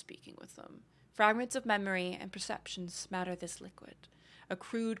creatures while speaking with them. Fragments of memory and perception smatter this liquid. A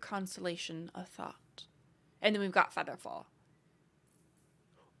crude constellation of thought. And then we've got Featherfall.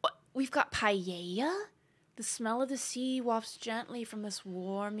 We've got paella. The smell of the sea wafts gently from this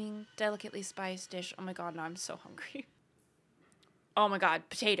warming, delicately spiced dish. Oh my god, now I'm so hungry. Oh my god,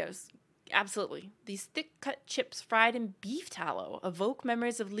 potatoes. Absolutely. These thick-cut chips fried in beef tallow evoke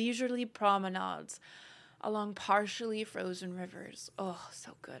memories of leisurely promenades along partially frozen rivers. Oh,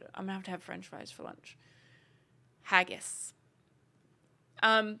 so good. I'm gonna have to have french fries for lunch. Haggis.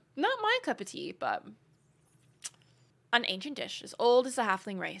 Not my cup of tea, but an ancient dish as old as the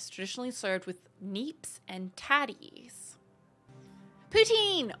halfling race, traditionally served with neeps and tatties.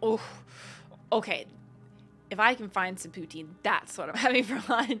 Poutine! Oh, okay. If I can find some poutine, that's what I'm having for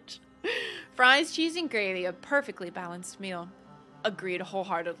lunch. Fries, cheese, and gravy, a perfectly balanced meal. Agreed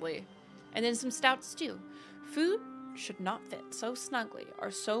wholeheartedly. And then some stout stew. Food should not fit so snugly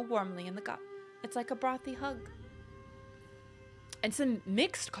or so warmly in the gut. It's like a brothy hug. And some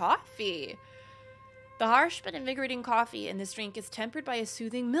mixed coffee. The harsh but invigorating coffee in this drink is tempered by a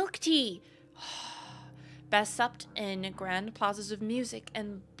soothing milk tea. Best supped in grand plazas of music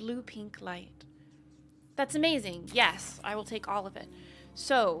and blue-pink light. That's amazing. Yes, I will take all of it.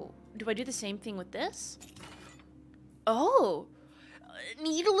 So, do I do the same thing with this? Oh,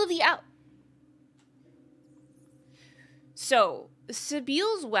 Needle of the Out. So,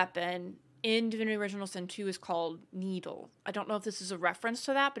 Sabile's weapon in Divinity Original Sin 2 is called Needle. I don't know if this is a reference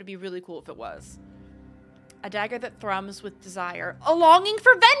to that, but it'd be really cool if it was. A dagger that thrums with desire. A longing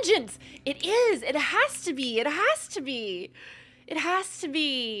for vengeance! It is! It has to be! It has to be! It has to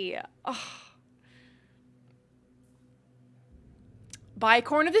be! Oh.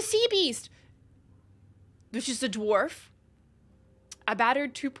 Bicorn of the Sea Beast! Which is a dwarf. A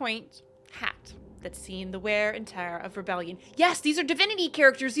battered 2-point hat that's seen the wear and tear of rebellion. Yes, these are Divinity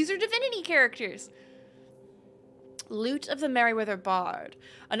characters! These are Divinity characters! Lute of the Merryweather Bard.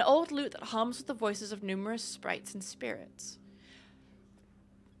 An old lute that hums with the voices of numerous sprites and spirits.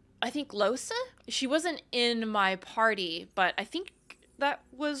 I think Lohse? She wasn't in my party, but I think that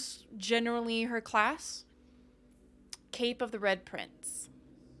was generally her class. Cape of the Red Prince.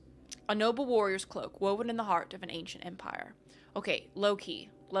 A noble warrior's cloak woven in the heart of an ancient empire. Okay, low key.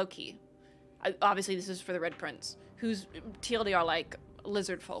 Obviously, this is for the Red Prince, who's TLDR like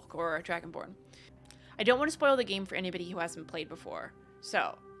lizard folk or dragonborn. I don't want to spoil the game for anybody who hasn't played before.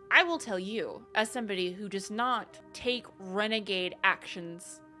 So, I will tell you, as somebody who does not take renegade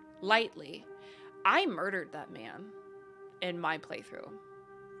actions lightly, I murdered that man in my playthrough.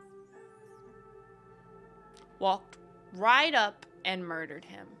 Walked right up and murdered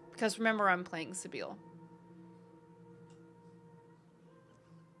him. Because remember, I'm playing Sibyl.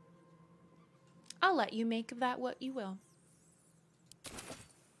 I'll let you make of that what you will.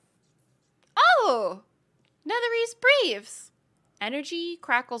 Oh! Netherese briefs! Energy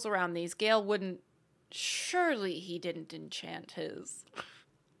crackles around these. Gale wouldn't... Surely he didn't enchant his.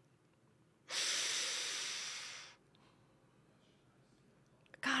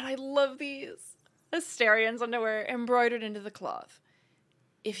 God, I love these. Astarion's underwear embroidered into the cloth.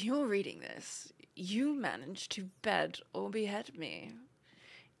 If you're reading this, you managed to bed or behead me.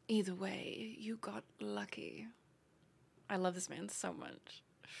 Either way, you got lucky. I love this man so much.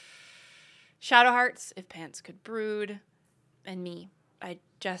 Shadow hearts, if pants could brood. And me, I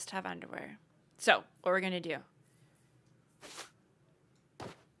just have underwear. So, what we're gonna do?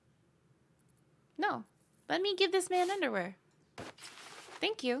 No, let me give this man underwear.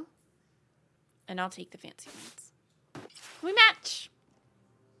 Thank you. And I'll take the fancy ones. We match.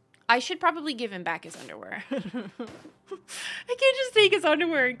 I should probably give him back his underwear. I can't just take his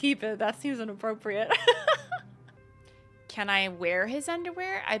underwear and keep it. That seems inappropriate. Can I wear his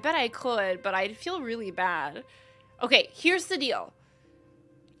underwear? I bet I could, but I'd feel really bad. Okay, here's the deal.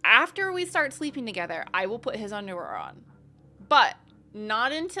 After we start sleeping together, I will put his underwear on. But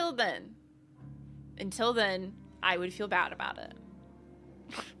not until then. Until then, I would feel bad about it.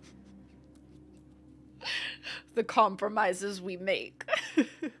 The compromises we make.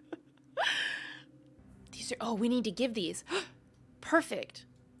 These are... Oh, we need to give these. Perfect.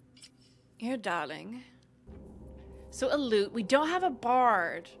 Here, darling. So a lute. We don't have a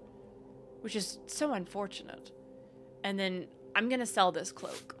bard, which is so unfortunate. And then I'm going to sell this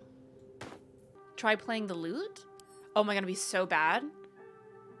cloak. Try playing the lute? Oh my god, it'd be so bad.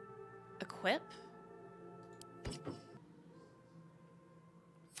 Equip?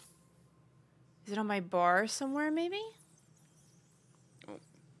 Is it on my bar somewhere, maybe?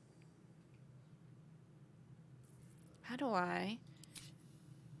 How do I?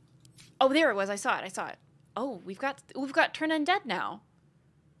 Oh, there it was. I saw it. Oh, we've got turn undead now.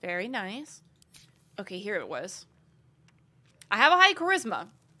 Very nice. Okay, here it was. I have a high charisma.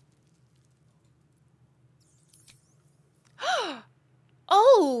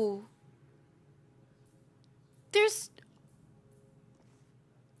 Oh! There's...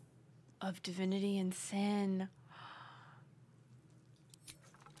 Of divinity and sin.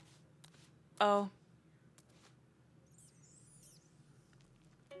 Oh.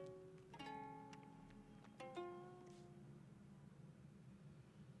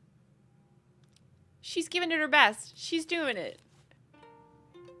 She's giving it her best. She's doing it.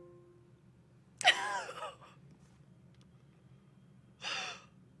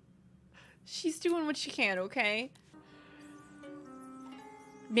 She's doing what she can, okay?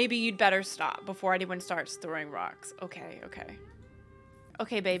 Maybe you'd better stop before anyone starts throwing rocks. Okay, okay.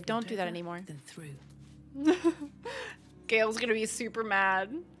 Okay, babe, don't do that anymore. Then through. Gale's gonna be super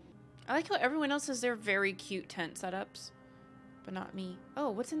mad. I like how everyone else has their very cute tent setups, but not me. Oh,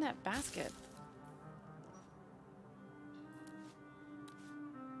 what's in that basket?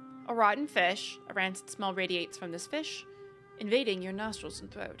 A rotten fish. A rancid smell radiates from this fish, invading your nostrils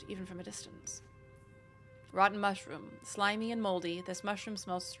and throat, even from a distance. Rotten mushroom. Slimy and moldy, this mushroom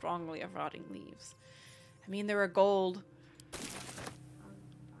smells strongly of rotting leaves. I mean, they're a gold.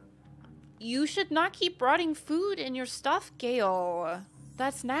 You should not keep rotting food in your stuff, Gale.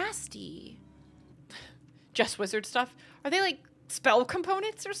 That's nasty. Just wizard stuff? Are they like spell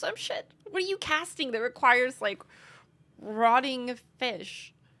components or some shit? What are you casting that requires like rotting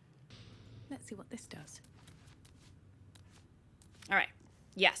fish? Let's see what this does. All right.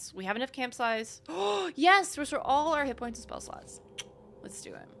 Yes, we have enough camp size. Oh, yes, restore all our hit points and spell slots. Let's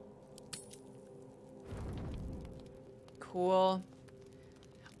do it. Cool.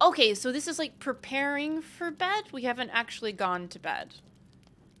 Okay, so this is like preparing for bed. We haven't actually gone to bed.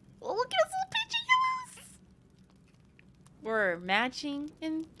 Oh, look at us little peachy yellows. We're matching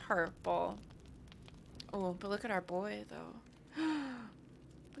in purple. Oh, but look at our boy, though.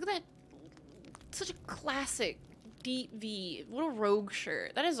 Look at that. Such a classic deep V. What a rogue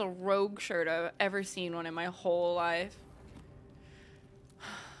shirt. That is a rogue shirt I've ever seen one in my whole life.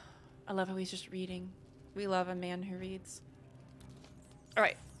 I love how he's just reading. We love a man who reads. All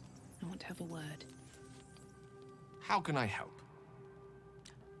right. I want to have a word. How can I help?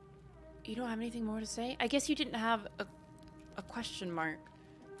 You don't have anything more to say? I guess you didn't have a question mark.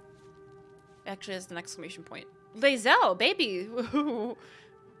 Actually, it's an exclamation point. lae'zel, baby! What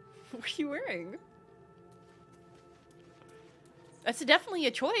are you wearing? That's definitely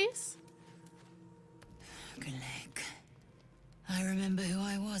a choice. Cleric. I remember who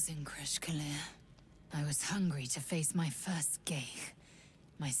I was in 𝒸𝒾𝒶. I was hungry to face my first Gale.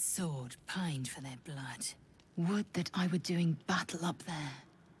 My sword pined for their blood. Would that I were doing battle up there,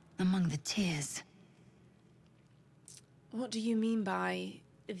 among the tears. What do you mean by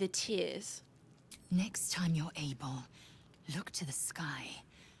the tears? Next time you're able, look to the sky.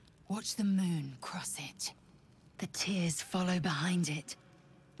 Watch the moon cross it. The tears follow behind it.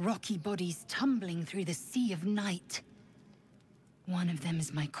 Rocky bodies tumbling through the sea of night. One of them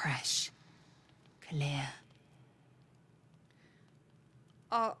is my crash. Clear.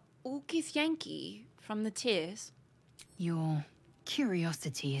 𝒸𝒾𝒶 from the tears. Your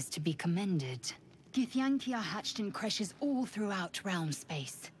curiosity is to be commended. 𝒸𝒾𝒶 are hatched in creches all throughout realm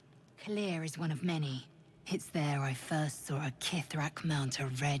space. Clear is one of many. It's there I first saw a 𝒸𝒾𝒶 mount a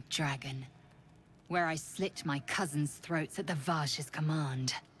red dragon. Where I slit my cousins' throats at the Vash's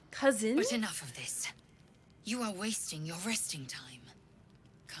command. Cousins? But enough of this. You are wasting your resting time.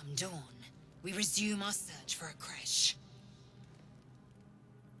 Come dawn, we resume our search for a creche.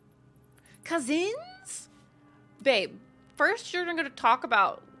 Cousins? Babe, first you're gonna talk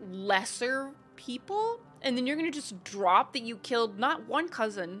about lesser people, and then you're gonna just drop that you killed not one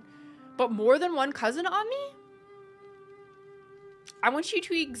cousin, but more than one cousin on me? I want you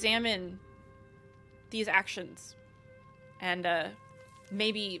to examine these actions and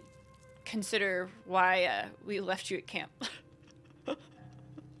maybe consider why we left you at camp.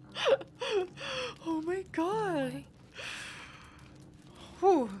 Oh my god.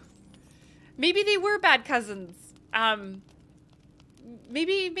 Whew. Maybe they were bad cousins.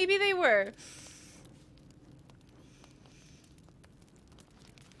 Maybe they were.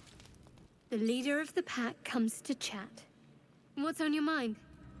 The leader of the pack comes to chat. What's on your mind?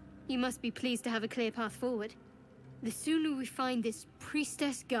 You must be pleased to have a clear path forward. The sooner we find this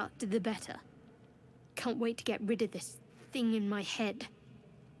priestess gut, the better. Can't wait to get rid of this thing in my head.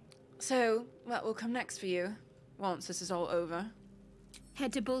 So, what will come next for you, once this is all over?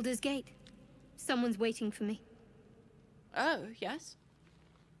 Head to Baldur's Gate. Someone's waiting for me. Oh, yes?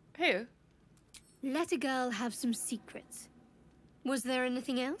 Who? Let a girl have some secrets. Was there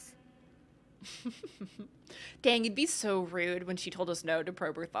anything else? Dang, it'd be so rude when she told us no to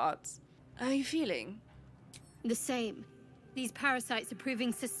probe her thoughts. How are you feeling? The same. These parasites are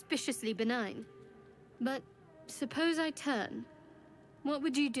proving suspiciously benign. But suppose I turn. What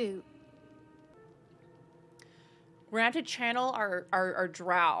would you do? We're gonna have to channel our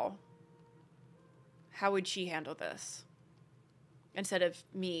drow. How would she handle this? Instead of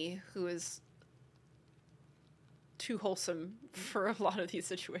me, who is too wholesome for a lot of these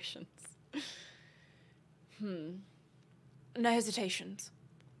situations. No hesitations.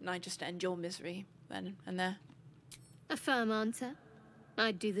 I just end your misery then and there. A firm answer.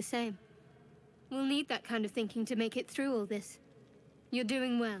 I'd do the same. We'll need that kind of thinking to make it through all this. You're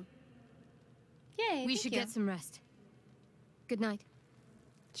doing well. Yay, We should get some rest. Good night.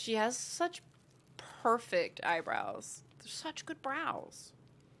 She has such perfect eyebrows. They're such good brows.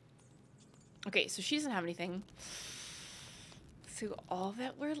 Okay, so she doesn't have anything. So all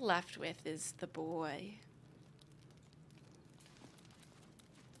that we're left with is the boy.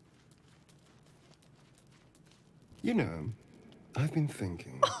 You know, I've been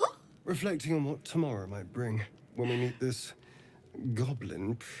thinking, reflecting on what tomorrow might bring when we meet this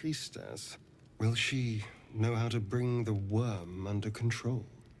goblin priestess. Will she know how to bring the worm under control?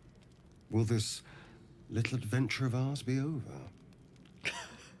 Will this little adventure of ours be over?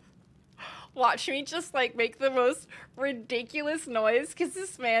 Watch me just like make the most ridiculous noise because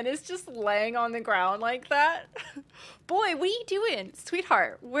this man is just laying on the ground like that. Boy, what are you doing?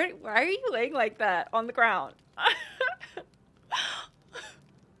 Sweetheart, why are you laying like that on the ground?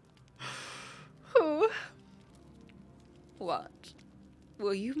 Who? What?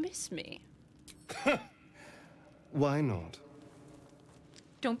 Will you miss me? Why not?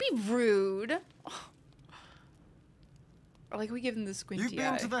 Don't be rude. Or like we give him the squinty You've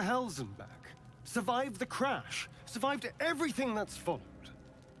been eye. to the Hells and back. Survived the crash. Survived everything that's followed.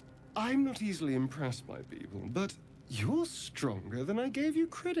 I'm not easily impressed by people, but you're stronger than I gave you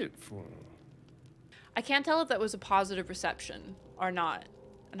credit for. I can't tell if that was a positive reception or not,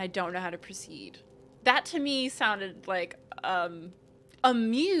 and I don't know how to proceed. That to me sounded like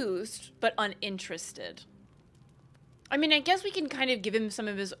amused but uninterested. I mean, I guess we can kind of give him some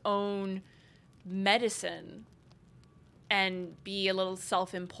of his own medicine and be a little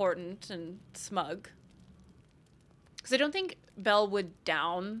self-important and smug. Because I don't think Belle would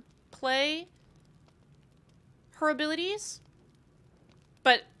downplay her abilities.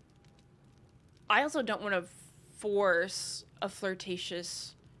 But I also don't want to force a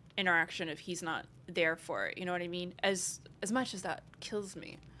flirtatious interaction if he's not there for it. You know what I mean? As much as that kills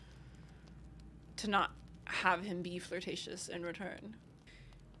me to not have him be flirtatious in return.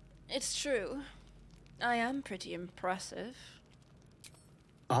 It's true. I am pretty impressive.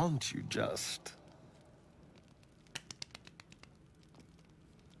 Aren't you just?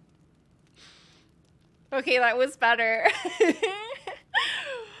 Okay, that was better.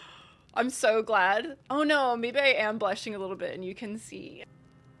 I'm so glad. Oh no, maybe I am blushing a little bit and you can see.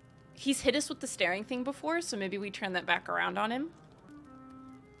 He's hit us with the staring thing before, so maybe we turn that back around on him.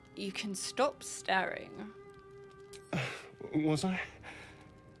 You can stop staring. Was I?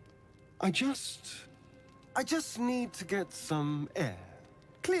 I just need to get some air.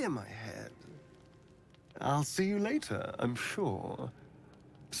 Clear my head. I'll see you later, I'm sure.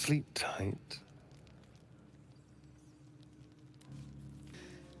 Sleep tight.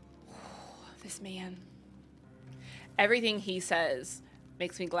 This man. Everything he says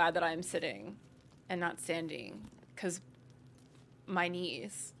makes me glad that I'm sitting and not standing, because my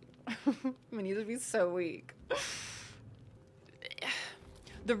knees. My knees would be so weak.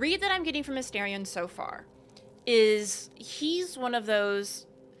 The read that I'm getting from Astarion so far is he's one of those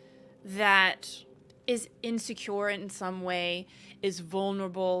that is insecure in some way, is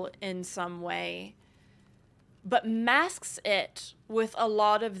vulnerable in some way, but masks it with a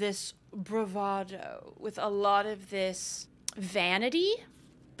lot of this bravado, with a lot of this vanity,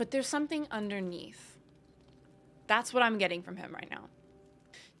 but there's something underneath. That's what I'm getting from him right now.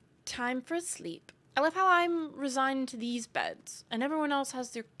 Time for sleep. I love how I'm resigned to these beds, and everyone else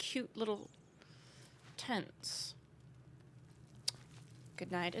has their cute little tents.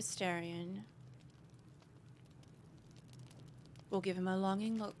 Good night, Astarion. We'll give him a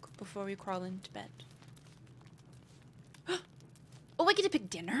longing look before we crawl into bed. Oh, I get to pick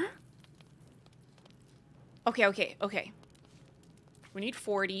dinner? Okay. We need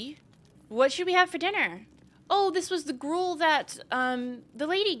 40. What should we have for dinner? Oh, this was the gruel that the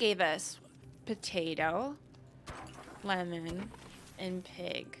lady gave us. Potato, lemon, and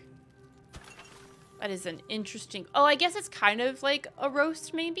pig. That is an interesting... Oh, I guess it's kind of like a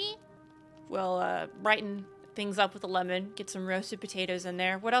roast, maybe? We'll brighten things up with a lemon, get some roasted potatoes in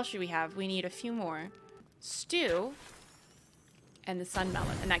there. What else should we have? We need a few more. Stew and the sun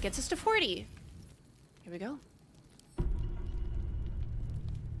melon. And that gets us to 40. Here we go.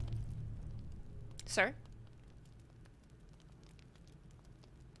 Sir?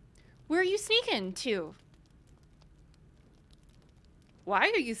 Where are you sneaking to? Why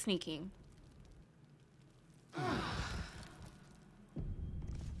are you sneaking?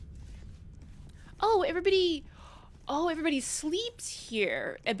 Oh, everybody sleeps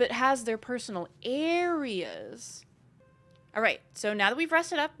here, but has their personal areas. All right, so now that we've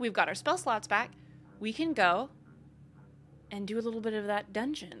rested up, we've got our spell slots back, we can go and do a little bit of that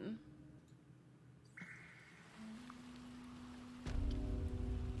dungeon.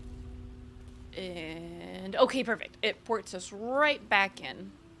 And, okay, perfect. It ports us right back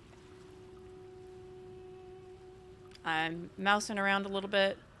in. I'm mousing around a little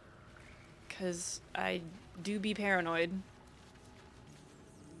bit because I do be paranoid.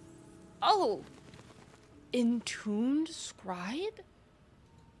 Oh! Entombed scribe?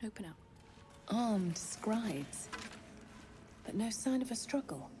 Open up. Armed scribes, but no sign of a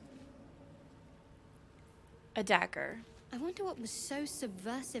struggle. A dagger. I wonder what was so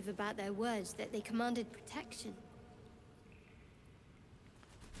subversive about their words that they commanded protection.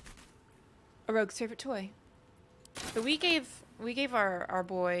 A rogue's favorite toy. So we gave our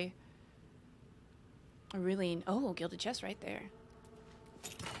boy a really... Oh, gilded chest right there.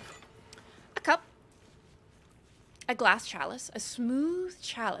 A cup. A glass chalice. A smooth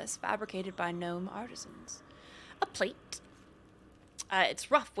chalice fabricated by gnome artisans. A plate.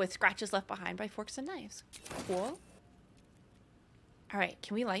 It's rough with scratches left behind by forks and knives. Cool. Alright,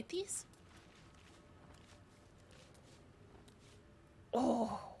 can we light these?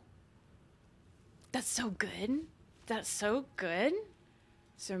 Oh. That's so good. That's so good.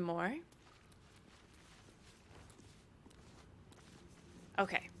 Is there more?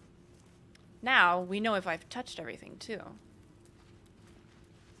 Okay. Now we know if I've touched everything too.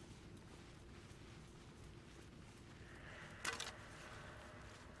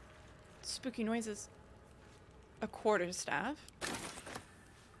 Spooky noises. A quarterstaff.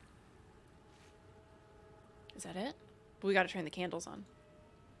 Is that it? But we gotta turn the candles on.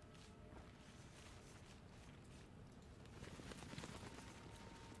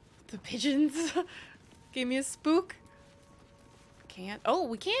 The pigeons gave me a spook. Can't. Oh,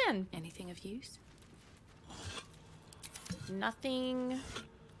 we can. Anything of use? Nothing.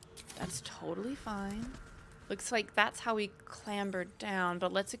 That's totally fine. Looks like that's how we clambered down,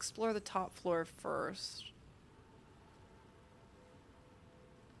 but let's explore the top floor first.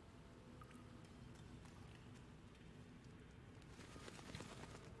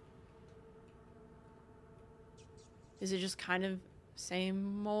 Is it just kind of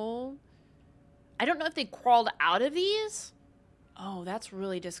same old? I don't know if they crawled out of these. Oh, that's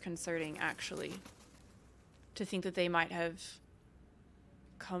really disconcerting, actually. To think that they might have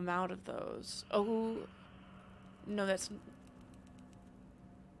come out of those. Oh, no, that's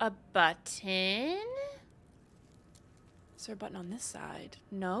a button. Is there a button on this side?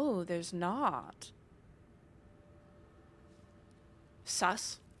 No, there's not.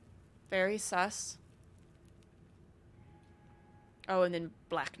 Sus. Very sus. Oh, and then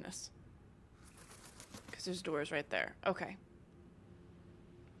blackness. Because there's doors right there. Okay.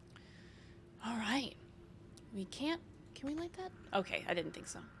 All right. We can't... Can we light that? Okay, I didn't think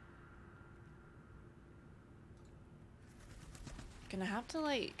so. Gonna have to,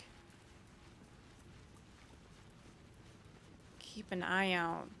 like... keep an eye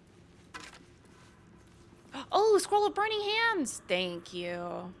out. Oh, scroll of burning hands! Thank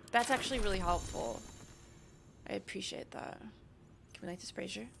you. That's actually really helpful. I appreciate that. Can we light this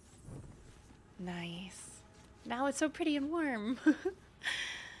brazier? Nice. Now it's so pretty and warm.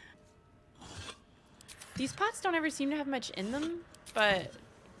 These pots don't ever seem to have much in them, but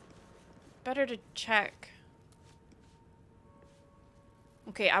better to check.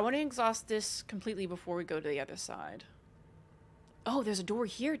 Okay, I want to exhaust this completely before we go to the other side. Oh, there's a door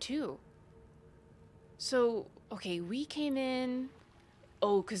here too. So, okay, we came in...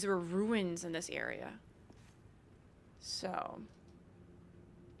 Oh, because there were ruins in this area. So...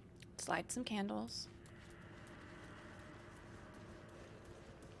 let's light some candles.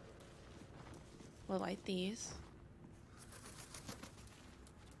 We'll light these.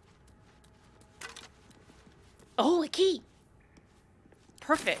 Oh, a key!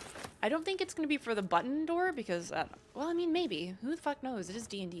 Perfect. I don't think it's going to be for the button door because, well, I mean, maybe. Who the fuck knows? It is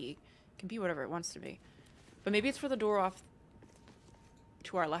D&D. It can be whatever it wants to be. But maybe it's for the door off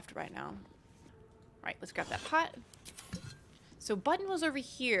to our left right now. Right, let's grab that pot. So button was over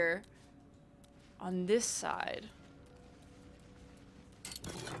here on this side.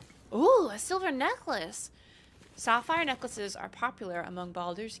 Ooh, a silver necklace. Sapphire necklaces are popular among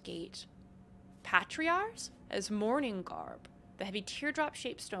Baldur's Gate patriarchs as mourning garb. The heavy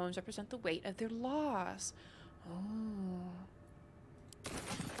teardrop-shaped stones represent the weight of their loss. Oh.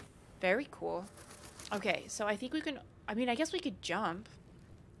 Very cool. Okay, so I think we can... I mean, I guess we could jump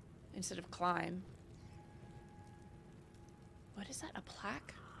instead of climb. What is that? A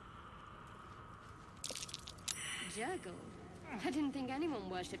plaque? Juggle. I didn't think anyone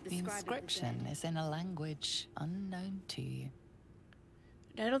worshipped the The scribe of the inscription dead. is in a language unknown to you.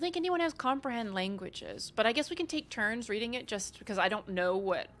 I don't think anyone has comprehend languages, but I guess we can take turns reading it just because I don't know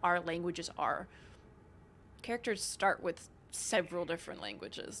what our languages are. Characters start with several different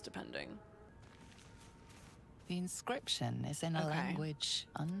languages, depending. The inscription is in a language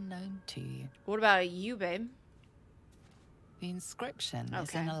unknown to you. What about you, babe? The inscription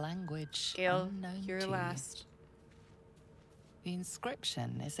is in a language Gale, unknown you're to last. You. The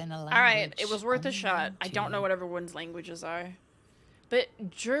inscription is in a language. All right, it was worth a shot. unknown I to don't know you. what everyone's languages are. But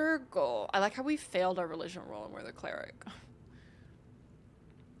Jurgle, I like how we failed our religion roll and we're the cleric.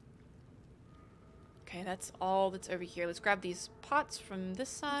 Okay, that's all that's over here. Let's grab these pots from this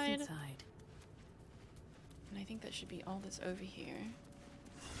side. What's inside? And I think that should be all that's over here.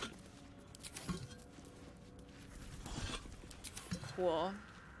 Cool.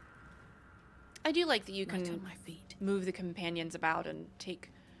 I do like that you Right can on my feet. move the companions about and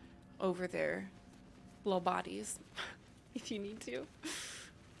take over their little bodies if you need to.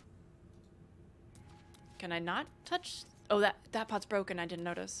 Can I not touch? Oh, that pot's broken. I didn't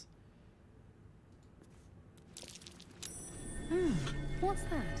notice. What's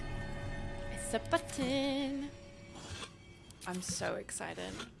that? It's a button. I'm so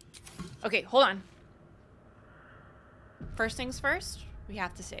excited. Okay, hold on. First things first, we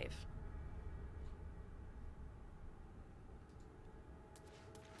have to save.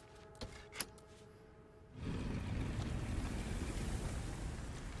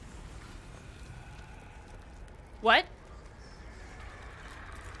 What?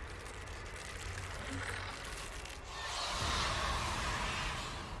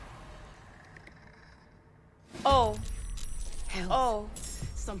 Oh.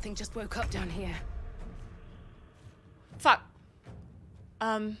 Something just woke up down here. Fuck.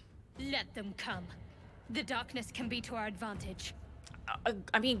 Let them come. The darkness can be to our advantage.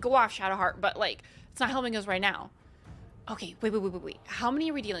 I mean, go off, Shadowheart, but like, it's not helping us right now. Okay, wait. How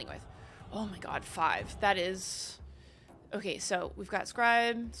many are we dealing with? Oh my god, 5. That is... Okay, so we've got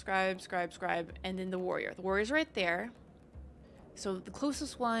Scribe, and then the Warrior. The Warrior's right there. So the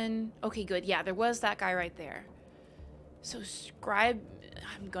closest one... Okay, good. Yeah, there was that guy right there. So Scribe,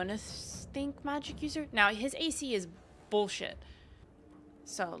 I'm gonna think magic user. Now, his AC is bullshit.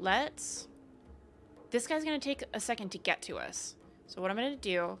 So let's... This guy's gonna take a second to get to us. So what I'm gonna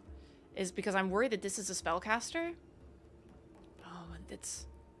do is, because I'm worried that this is a spellcaster... Oh,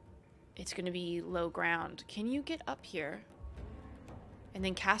 it's gonna be low ground. Can you get up here? And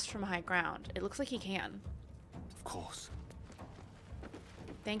then cast from high ground. It looks like he can. Of course.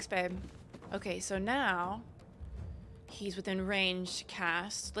 Thanks, babe. Okay, so now he's within range to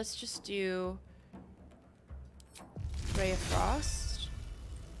cast. Let's just do Ray of Frost.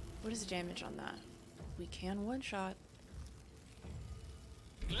 What is the damage on that? We can one-shot.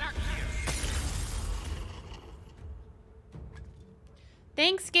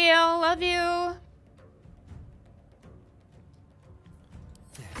 Thanks, Gale. Love you.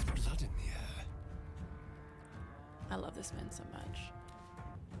 There's blood in the air. I love this man so much.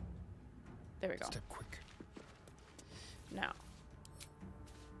 There we go. Step quick. Now,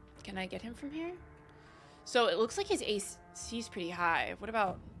 can I get him from here? So it looks like his AC is pretty high. What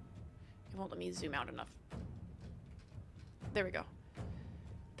about... It won't let me zoom out enough. There we go.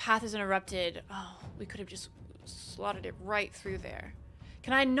 Path is interrupted. Oh, we could have just slotted it right through there.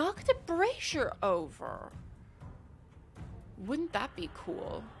 Can I knock the brazier over? Wouldn't that be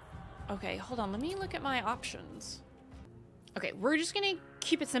cool? Okay, hold on. Let me look at my options. Okay, we're just gonna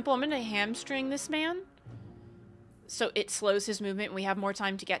keep it simple. I'm gonna hamstring this man so it slows his movement and we have more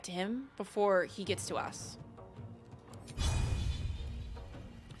time to get to him before he gets to us.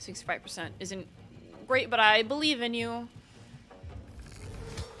 65% isn't great, but I believe in you.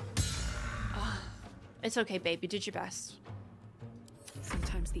 It's okay, babe. You did your best.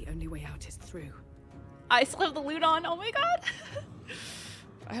 Sometimes the only way out is through. I still have the loot on. Oh my god.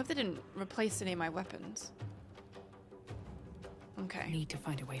 I hope they didn't replace any of my weapons. Okay. Need to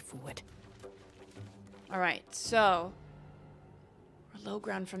find a way forward. Alright, so we're low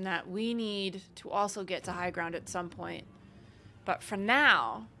ground from that. We need to also get to high ground at some point. But for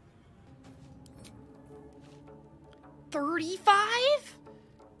now... 35?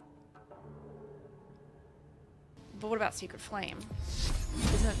 But what about Sacred Flame?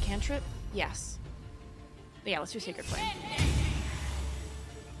 Isn't it a cantrip? Yes. Yeah, let's do Sacred Flame.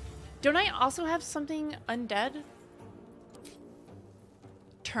 Don't I also have something undead?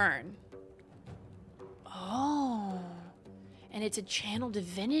 Turn. Oh. And it's a channel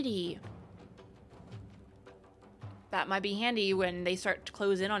divinity. That might be handy when they start to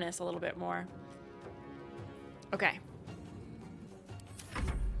close in on us a little bit more. Okay.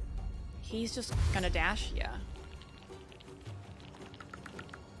 He's just gonna dash? Yeah.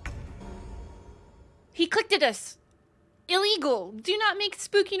 He clicked at us! Illegal! Do not make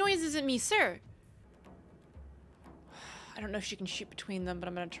spooky noises at me, sir! I don't know if she can shoot between them, but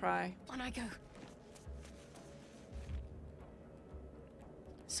I'm gonna try. On I go.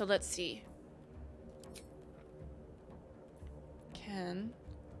 So let's see.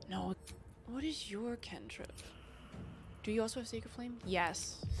 No. What is your cantrip? Do you also have Sacred Flame?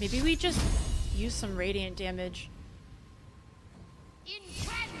 Yes. Maybe we just use some radiant damage.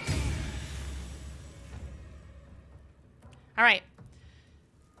 Alright.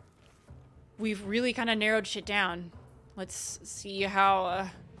 We've really kind of narrowed shit down. Let's see how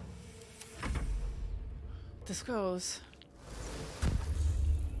this goes.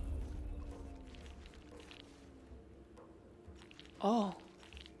 Oh.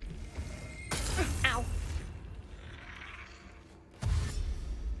 Ow.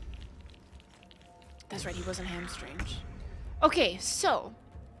 That's right, he wasn't hamstringed. Okay, so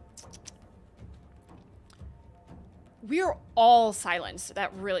we're all silenced.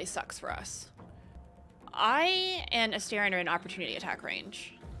 That really sucks for us. I and Astarion are in opportunity attack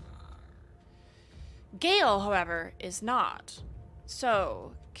range. Gale, however, is not.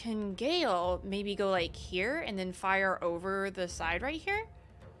 So, can Gale maybe go like here and then fire over the side right here?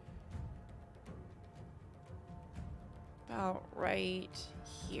 About right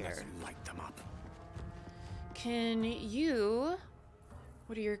here. Let's light them up. Can you...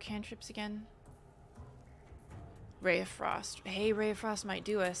 What are your cantrips again? Ray of Frost. Hey, Ray of Frost might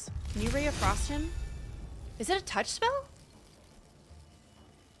do us. Can you Ray of Frost him? Is it a touch spell?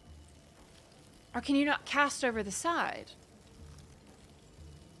 Or can you not cast over the side?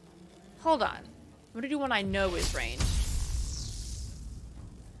 Hold on. I'm gonna do one I know is ranged.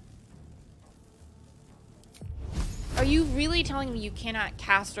 Are you really telling me you cannot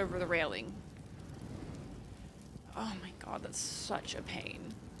cast over the railing? Oh my god, that's such a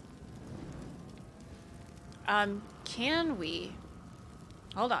pain. Can we?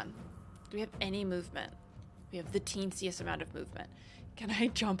 Hold on. Do we have any movement? We have the teensiest amount of movement. Can I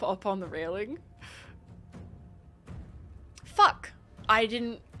jump up on the railing? Fuck. I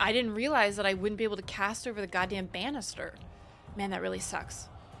didn't realize that I wouldn't be able to cast over the goddamn banister. Man, that really sucks.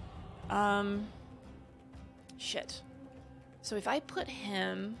 Shit. So if I put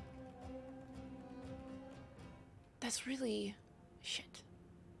him... That's really... Shit.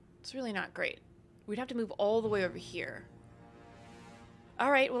 It's really not great. We'd have to move all the way over here.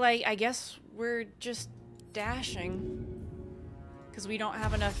 Alright, well I guess we're just dashing. Because we don't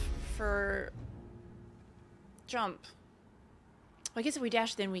have enough for... jump. Well, I guess if we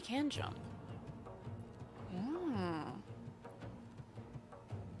dash then we can jump.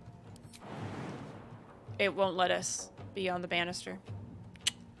 It won't let us be on the banister.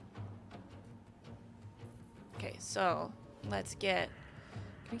 Okay, so let's get...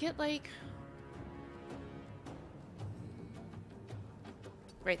 Can we get like...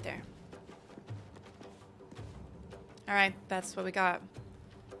 Right there. Alright, that's what we got.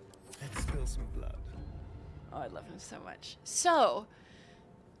 Let's spill some blood. Oh, I love him so much. So,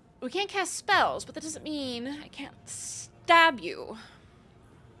 we can't cast spells, but that doesn't mean I can't stab you.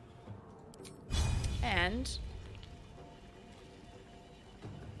 And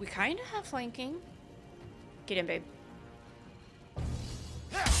we kind of have flanking. Get in, babe.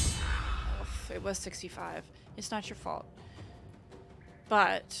 Oof, it was 65. It's not your fault.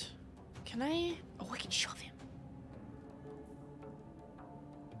 But can I? Oh, I can shove him.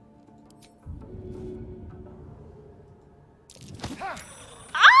 Ah!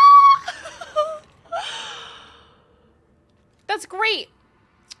 That's great.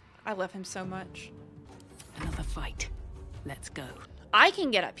 I love him so much. Another fight. Let's go. I can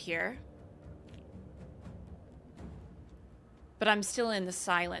get up here. But I'm still in the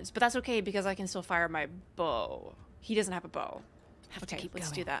silence. But that's okay because I can still fire my bow. He doesn't have a bow. Have to keep let's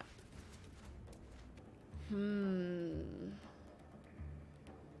going. do that.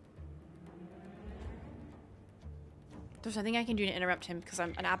 There's nothing I can do to interrupt him because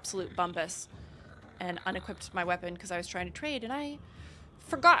I'm an absolute bumbus and unequipped my weapon because I was trying to trade and I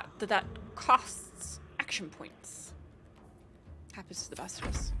forgot that that costs action points. Happens to the best of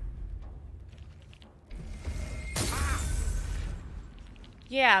us.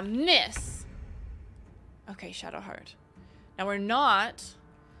 Yeah, miss. Okay, Shadowheart. Now we're not...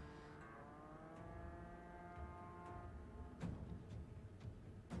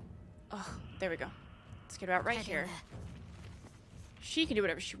 Oh, there we go. Let's get her out right here. She can do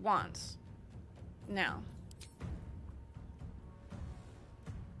whatever she wants. Now.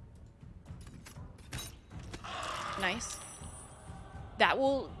 Nice. That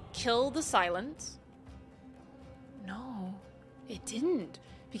will kill the silence. No, it didn't.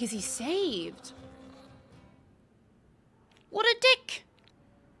 Because he saved. What a dick!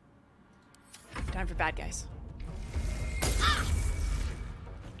 Time for bad guys.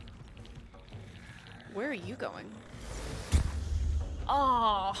 Where are you going?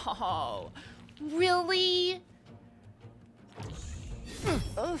 Oh, really?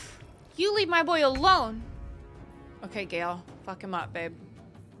 Oof. You leave my boy alone. Okay, Gale. Fuck him up, babe.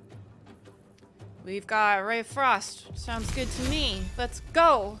 We've got Ray of Frost. Sounds good to me. Let's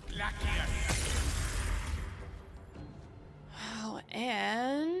go. Oh,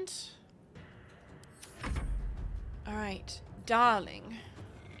 and... Alright, darling.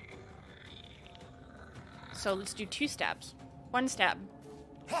 So let's do 2 stabs. 1 stab.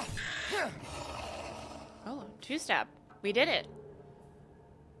 Oh, 2 stab. We did it.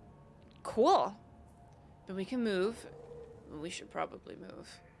 Cool. But we can move. We should probably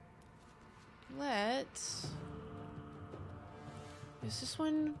move. Let's... Is this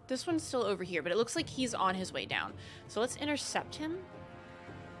one? This one's still over here, but it looks like he's on his way down. So let's intercept him.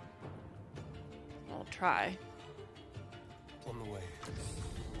 I'll try. On the way.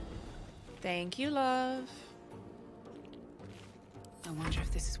 Thank you, love. I wonder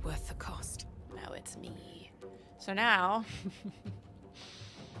if this is worth the cost. No, it's me. So now...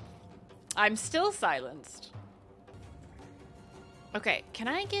 I'm still silenced. Okay, can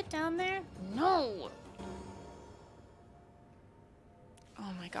I get down there? No!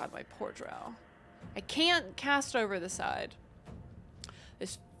 Oh my god, my poor drow. I can't cast over the side.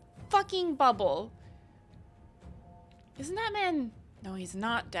 This fucking bubble. Isn't that man... No, he's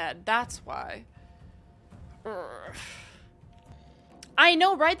not dead. That's why. Urgh. I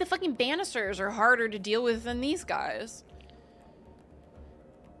know, right? The fucking banisters are harder to deal with than these guys.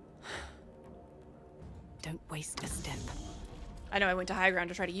 Don't waste a step. I know I went to high ground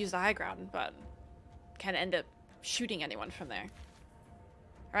to try to use the high ground, but can't end up shooting anyone from there.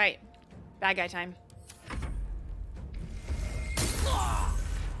 All right, bad guy time.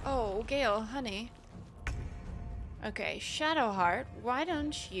 Oh, Gale, honey. Okay, Shadowheart, why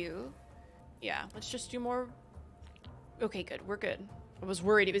don't you... Yeah, let's just do more... Okay, good, we're good. I was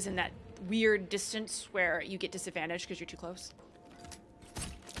worried it was in that weird distance where you get disadvantage because you're too close.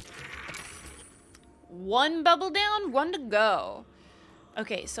 One bubble down, one to go.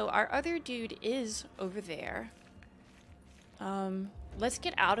 Okay, so our other dude is over there. Let's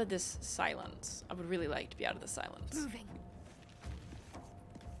get out of this silence. I would really like to be out of the silence. Moving.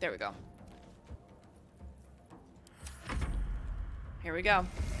 There we go. Here we go.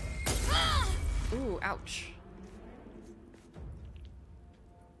 Ooh, ouch.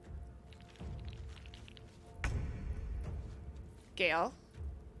 Gale,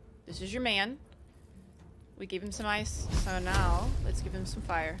 this is your man. We gave him some ice, so now let's give him some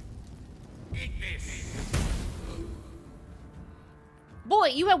fire. Boy,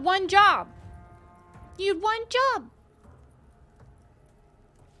 you had one job. You had one job.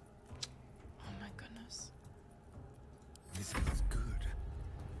 Oh my goodness. This feels good.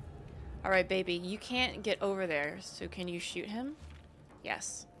 All right, baby, you can't get over there, so can you shoot him?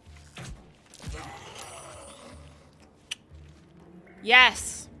 Yes.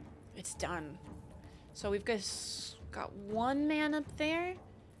 Yes! It's done. So we've got one man up there.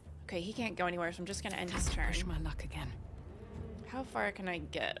 Okay, he can't go anywhere, so I'm just gonna end his turn. Push my luck again. How far can I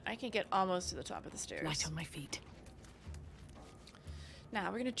get? I can get almost to the top of the stairs. Light on my feet.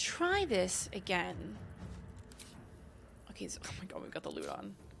 Now we're gonna try this again. Okay, so, oh my god, we've got the loot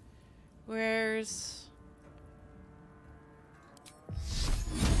on. Where's...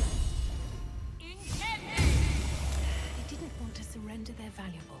 They didn't want to surrender their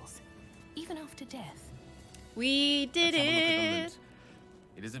valuables, even after death. We did Let's have a look at the it! loot.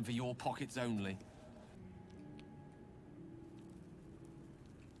 It isn't for your pockets only.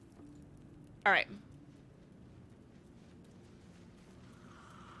 Alright.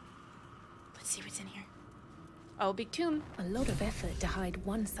 Let's see what's in here. Oh, big tomb. A lot of effort to hide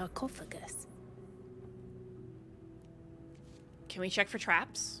one sarcophagus. Can we check for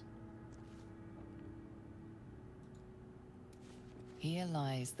traps? Here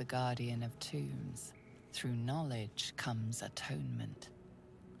lies the guardian of tombs. Through knowledge comes atonement.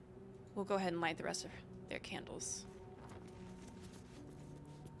 We'll go ahead and light the rest of their candles.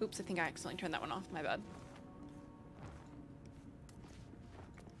 Oops, I think I accidentally turned that one off. My bad.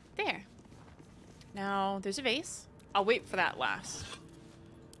 There. Now, there's a vase. I'll wait for that last.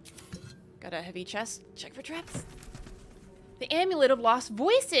 Got a heavy chest. Check for traps. The amulet of lost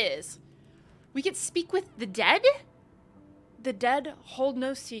voices. We can speak with the dead? The dead hold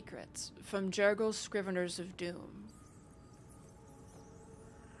no secrets from Jergal's scriveners of doom.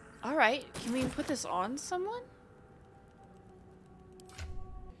 Alright, can we put this on someone?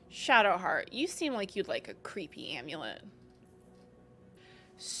 Shadowheart, you seem like you'd like a creepy amulet.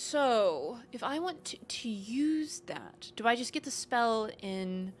 So, if I want to use that, do I just get the spell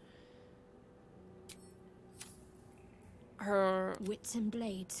in her... Wits and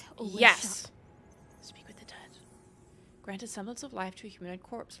blades. Yes. Sharp. Speak with the dead. Grant a semblance of life to a humanoid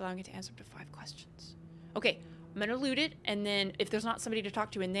corpse, allowing it to answer up to 5 questions. Okay, I'm gonna loot it, and then if there's not somebody to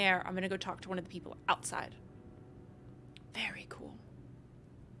talk to in there, I'm gonna go talk to one of the people outside. Very cool.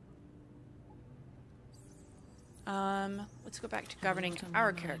 Let's go back to governing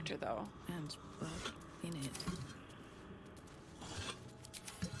our character, though. And bug in it.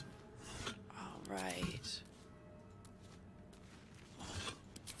 All right.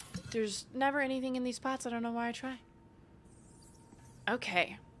 There's never anything in these pots. I don't know why I try.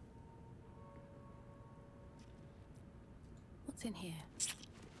 Okay. What's in here?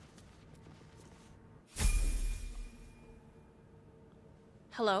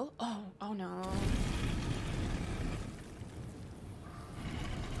 Hello? Oh no.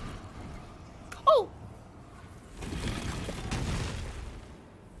 Oh!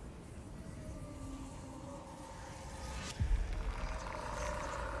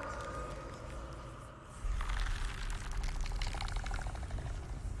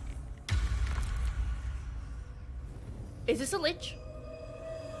 Is this a lich?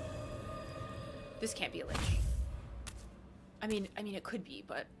 This can't be a lich. I mean, it could be,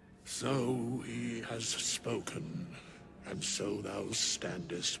 but... So he has spoken, and so thou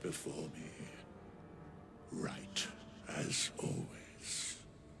standest before me. Right, as always.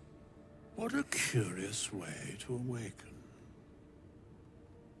 What a curious way to awaken.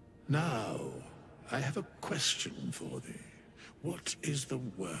 Now, I have a question for thee. What is the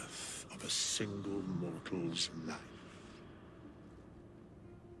worth of a single mortal's life?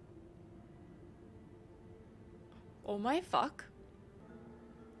 Oh my fuck.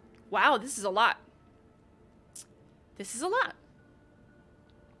 Wow, this is a lot. This is a lot.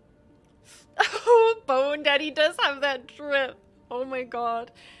 Oh, Bone Daddy does have that drip. Oh my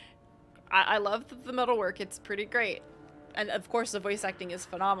god. I love the metalwork. It's pretty great. And of course the voice acting is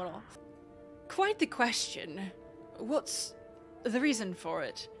phenomenal. Quite the question. What's the reason for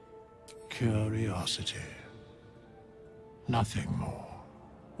it? Curiosity. Nothing more.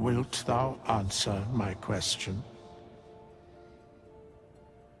 Wilt thou answer my question?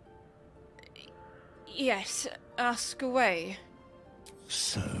 Yes, ask away.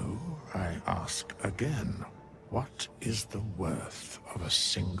 So, I ask again, what is the worth of a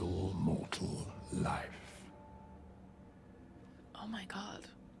single mortal life? Oh my god.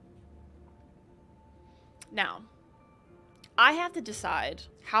 Now, I have to decide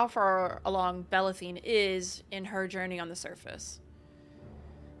how far along Belethine is in her journey on the surface.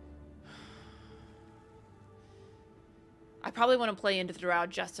 I probably want to play into the Drow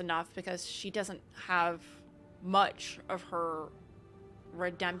just enough because she doesn't have much of her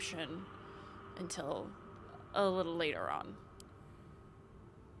redemption until a little later on.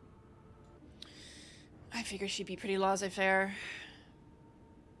 I figure she'd be pretty laissez-faire.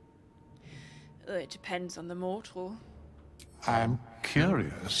 It depends on the mortal. I am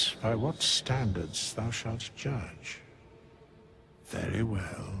curious by what standards thou shalt judge. Very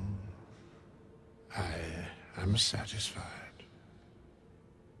well. I am satisfied.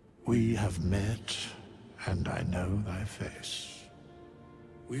 We have met, and I know thy face.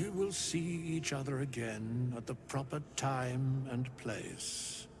 We will see each other again at the proper time and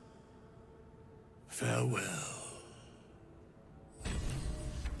place. Farewell.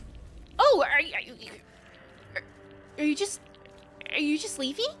 Oh, are you just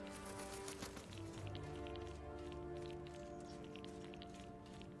leaving?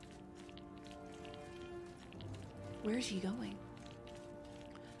 Where is he going?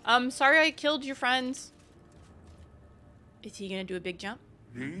 Sorry I killed your friends. Is he gonna do a big jump?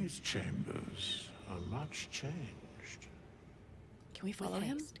 These chambers are much changed. Can we follow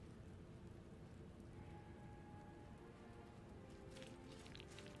him?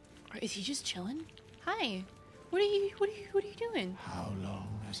 Or is he just chilling? Hi. What are you doing? How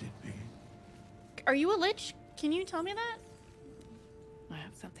long has it been? Are you a lich? Can you tell me that? I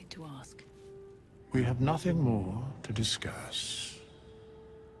have something to ask. We have nothing more to discuss.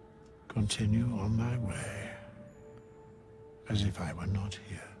 Continue on thy way, as if I were not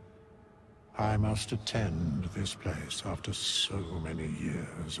here. I must attend this place after so many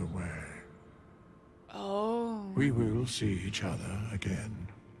years away. Oh. We will see each other again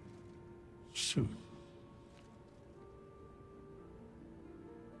soon.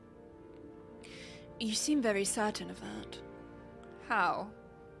 You seem very certain of that. How?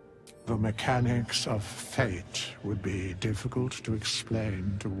 The mechanics of fate would be difficult to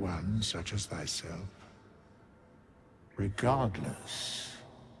explain to one such as thyself. Regardless,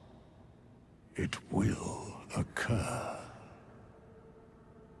 it will occur.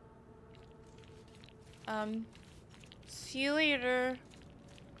 See you later.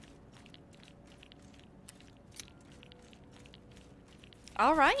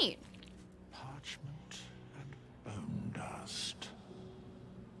 All right. Parchment and bone dust.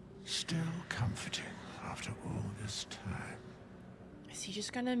 Still comforting after all this time. Is he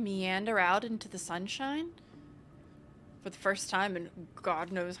just gonna meander out into the sunshine? For the first time in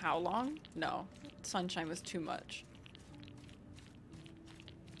God knows how long? No, sunshine was too much.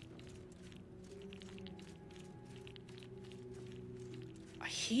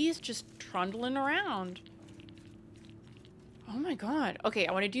 He's just trundling around. Oh my god. Okay,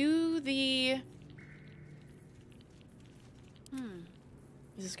 I want to do the...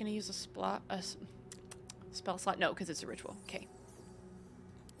 Is this going to use a spell slot? No, because it's a ritual. Okay.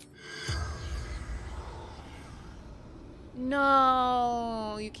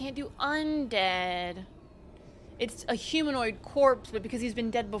 No, you can't do undead. It's a humanoid corpse, but because he's been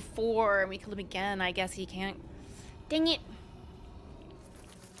dead before and we killed him again, I guess he can't. Dang it.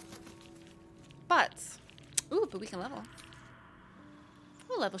 But, ooh, but we can level.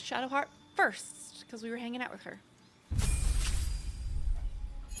 We'll level Shadowheart first, because we were hanging out with her.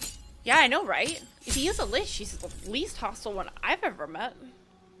 Yeah, I know, right? If he is a lich, she's the least hostile one I've ever met.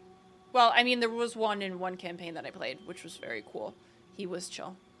 Well, I mean, there was one in one campaign that I played, which was very cool. He was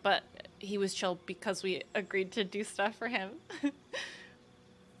chill. But he was chill because we agreed to do stuff for him.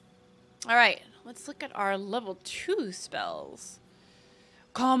 Alright, let's look at our level 2 spells.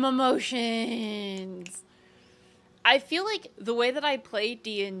 Calm emotions. I feel like the way that I play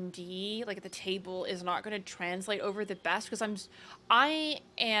D&D, like at the table, is not going to translate over the best because I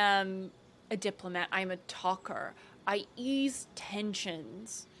am a diplomat. I'm a talker. I ease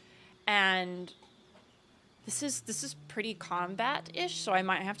tensions, and this is pretty combat-ish, so I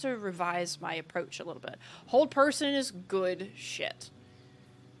might have to revise my approach a little bit. Hold person is good shit.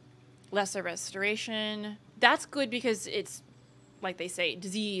 Lesser restoration. That's good because it's, like they say,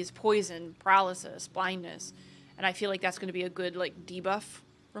 disease, poison, paralysis, blindness. And I feel like that's going to be a good, like, debuff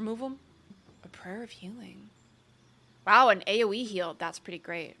removal. A prayer of healing. Wow, an AoE heal. That's pretty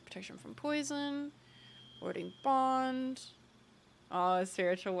great. Protection from poison. Warding bond. Oh, a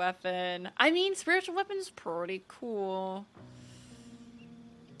spiritual weapon. I mean, spiritual weapon is pretty cool.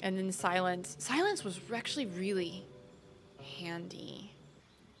 And then silence. Silence was actually really handy.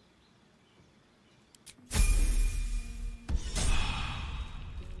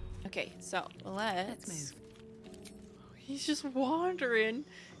 Okay, so let's move. He's just wandering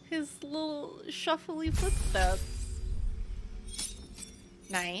his little shuffly footsteps.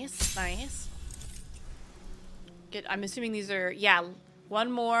 Nice, nice. Good. I'm assuming these are, yeah, one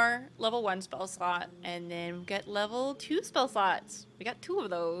more level 1 spell slot, and then we get level 2 spell slots. We got 2 of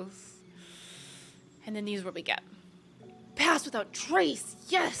those. And then these are what we get. Pass without trace,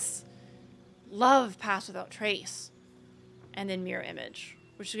 yes! Love pass without trace. And then mirror image,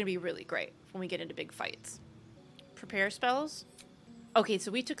 which is going to be really great when we get into big fights. Prepare spells. Okay,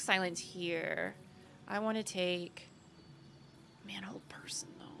 so we took silence here. I want to take manhold person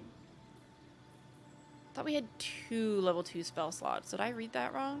though. Thought we had 2 level 2 spell slots. Did I read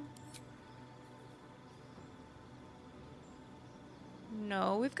that wrong?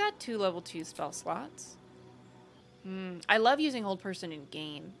 No, we've got 2 level 2 spell slots. I love using hold person in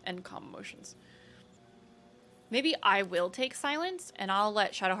game and calm emotions. Maybe I will take silence and I'll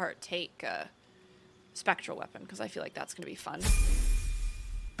let Shadowheart take spectral weapon because I feel like that's going to be fun.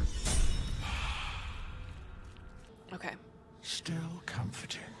 Okay. Still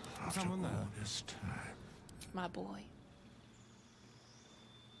comforting after all this time. My boy.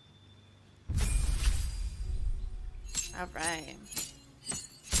 All right.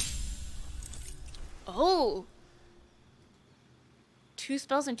 Oh. 2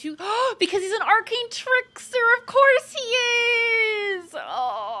 spells and 2. Oh, because he's an arcane trickster. Of course he is.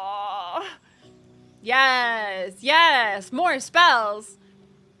 Oh. Yes, yes, more spells.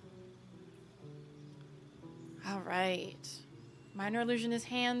 All right. Minor illusion is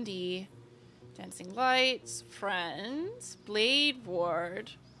handy. Dancing lights, friends, blade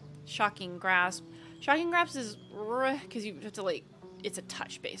ward, shocking grasp. Shocking grasp is because you have to like, it's a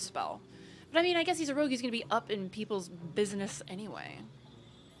touch-based spell. But I mean, I guess he's a rogue. He's gonna be up in people's business anyway.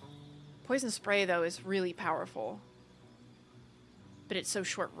 Poison spray though is really powerful. But it's so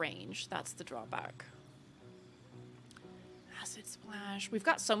short range. That's the drawback. Acid splash. We've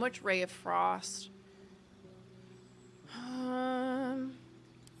got so much Ray of Frost.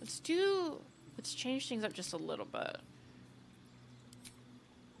 Let's change things up just a little bit.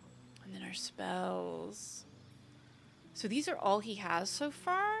 And then our spells. So these are all he has so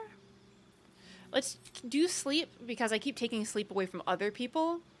far. Let's do sleep because I keep taking sleep away from other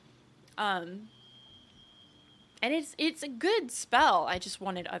people. And it's a good spell. I just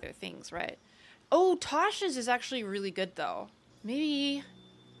wanted other things, right? Oh, Tasha's is actually really good though. Maybe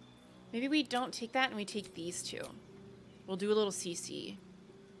we don't take that and we take these 2. We'll do a little CC.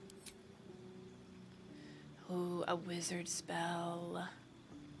 Oh, a wizard spell.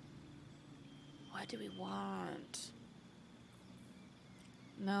 What do we want?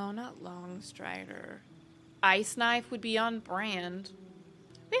 No, not Long Strider. Ice Knife would be on brand.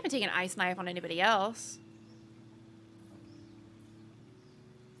 We haven't taken Ice Knife on anybody else.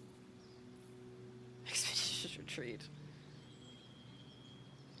 Expeditious Retreat.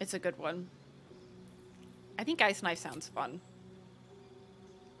 It's a good one. I think Ice Knife sounds fun.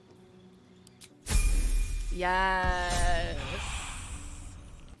 Yes.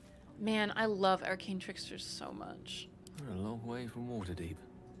 Man, I love Arcane Tricksters so much. We're a long way from Waterdeep.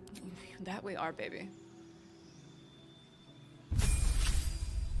 That we are, baby.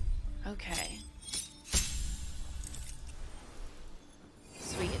 Okay.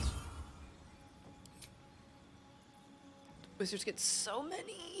 Sweet. Wizards get so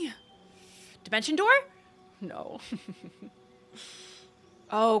many. Dimension Door? No.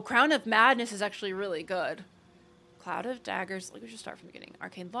 Oh, Crown of Madness is actually really good. Cloud of Daggers. Like, we should start from the beginning.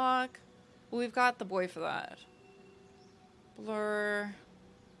 Arcane Lock. Well, we've got the boy for that. Blur.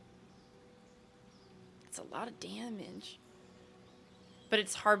 It's a lot of damage. But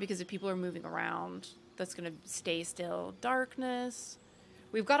it's hard because if people are moving around, that's going to stay still. Darkness.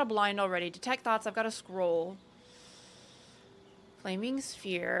 We've got a blind already. Detect thoughts. I've got a scroll. Flaming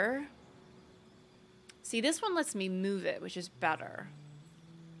sphere. See, this one lets me move it, which is better.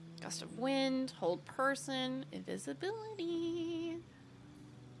 Gust of wind, hold person, invisibility.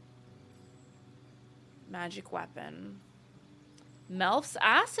 Magic weapon. Melf's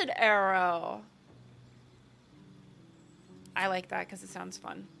acid arrow. I like that because it sounds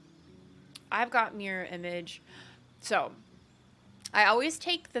fun. I've got mirror image. So, I always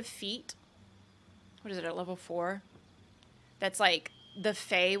take the feat. What is it, at level 4? That's like the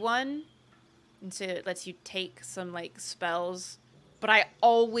Fae one. And so it lets you take some like spells. But I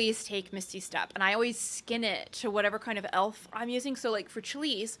always take Misty Step. And I always skin it to whatever kind of elf I'm using. So like for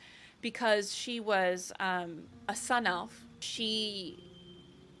𝒸𝒾𝒶, because she was a sun elf, she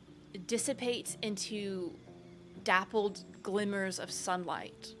dissipates into dappled glimmers of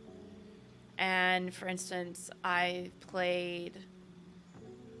sunlight. And for instance, I played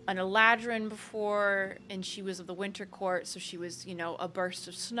an Eladrin before, and she was of the Winter Court, so she was, you know, a burst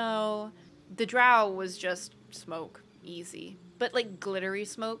of snow. The Drow was just smoke, easy. But like glittery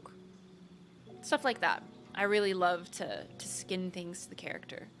smoke. Stuff like that. I really love to skin things to the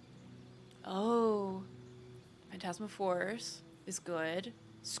character. Oh. Phantasmal Force is good.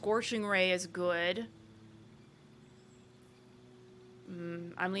 Scorching Ray is good.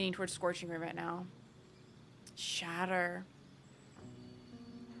 I'm leaning towards Scorching Ray right now. Shatter.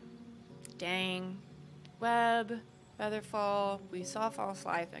 Dang. Web. Featherfall. We saw False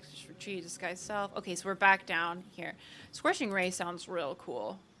Life. Next Retreat. Disguise Self. Okay, so we're back down here. Scorching Ray sounds real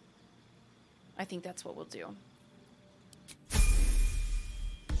cool. I think that's what we'll do.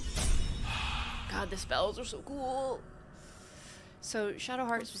 God, the spells are so cool. So Shadow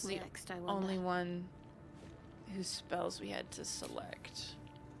Hearts was the only one whose spells we had to select.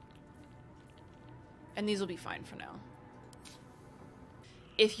 And these will be fine for now.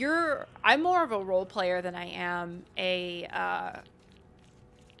 If you're... I'm more of a role player than I am a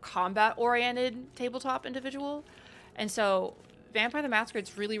combat-oriented tabletop individual. And so Vampire the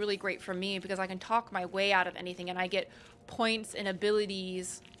Masquerade's really, really great for me because I can talk my way out of anything and I get points and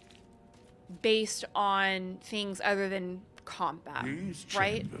abilities based on things other than combat. These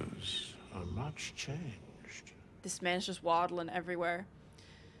right? chambers are much changed. This man's just waddling everywhere.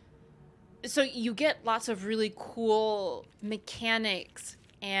 So you get lots of really cool mechanics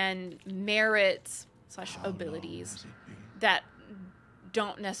and merits / abilities that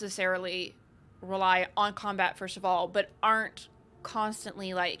don't necessarily rely on combat, first of all, but aren't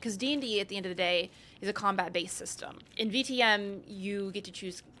constantly like... Because D&D, at the end of the day, is a combat-based system. In VTM, you get to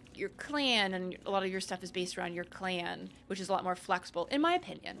choose your clan, and a lot of your stuff is based around your clan, which is a lot more flexible, in my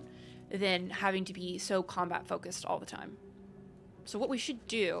opinion, than having to be so combat-focused all the time. So what we should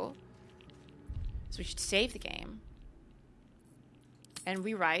do is we should save the game and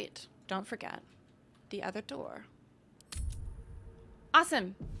rewrite, don't forget, the other door.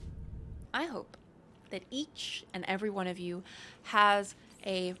 Awesome. I hope that each and every one of you has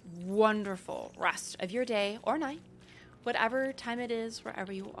a wonderful rest of your day or night, whatever time it is,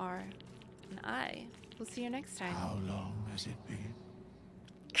 wherever you are. And I will see you next time. How long has it been?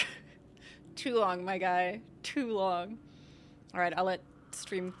 Too long, my guy. Too long. All right, I'll let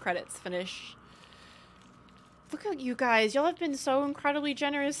stream credits finish. Look at you guys. Y'all have been so incredibly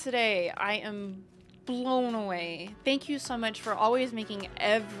generous today. I am blown away. Thank you so much for always making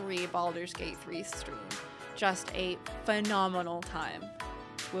every Baldur's Gate 3 stream just a phenomenal time.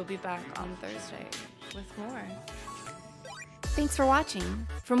 We'll be back on Thursday with more. Thanks for watching.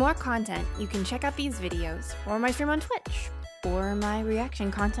 For more content, you can check out these videos, or my stream on Twitch, or my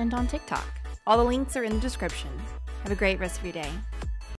reaction content on TikTok. All the links are in the description. Have a great rest of your day.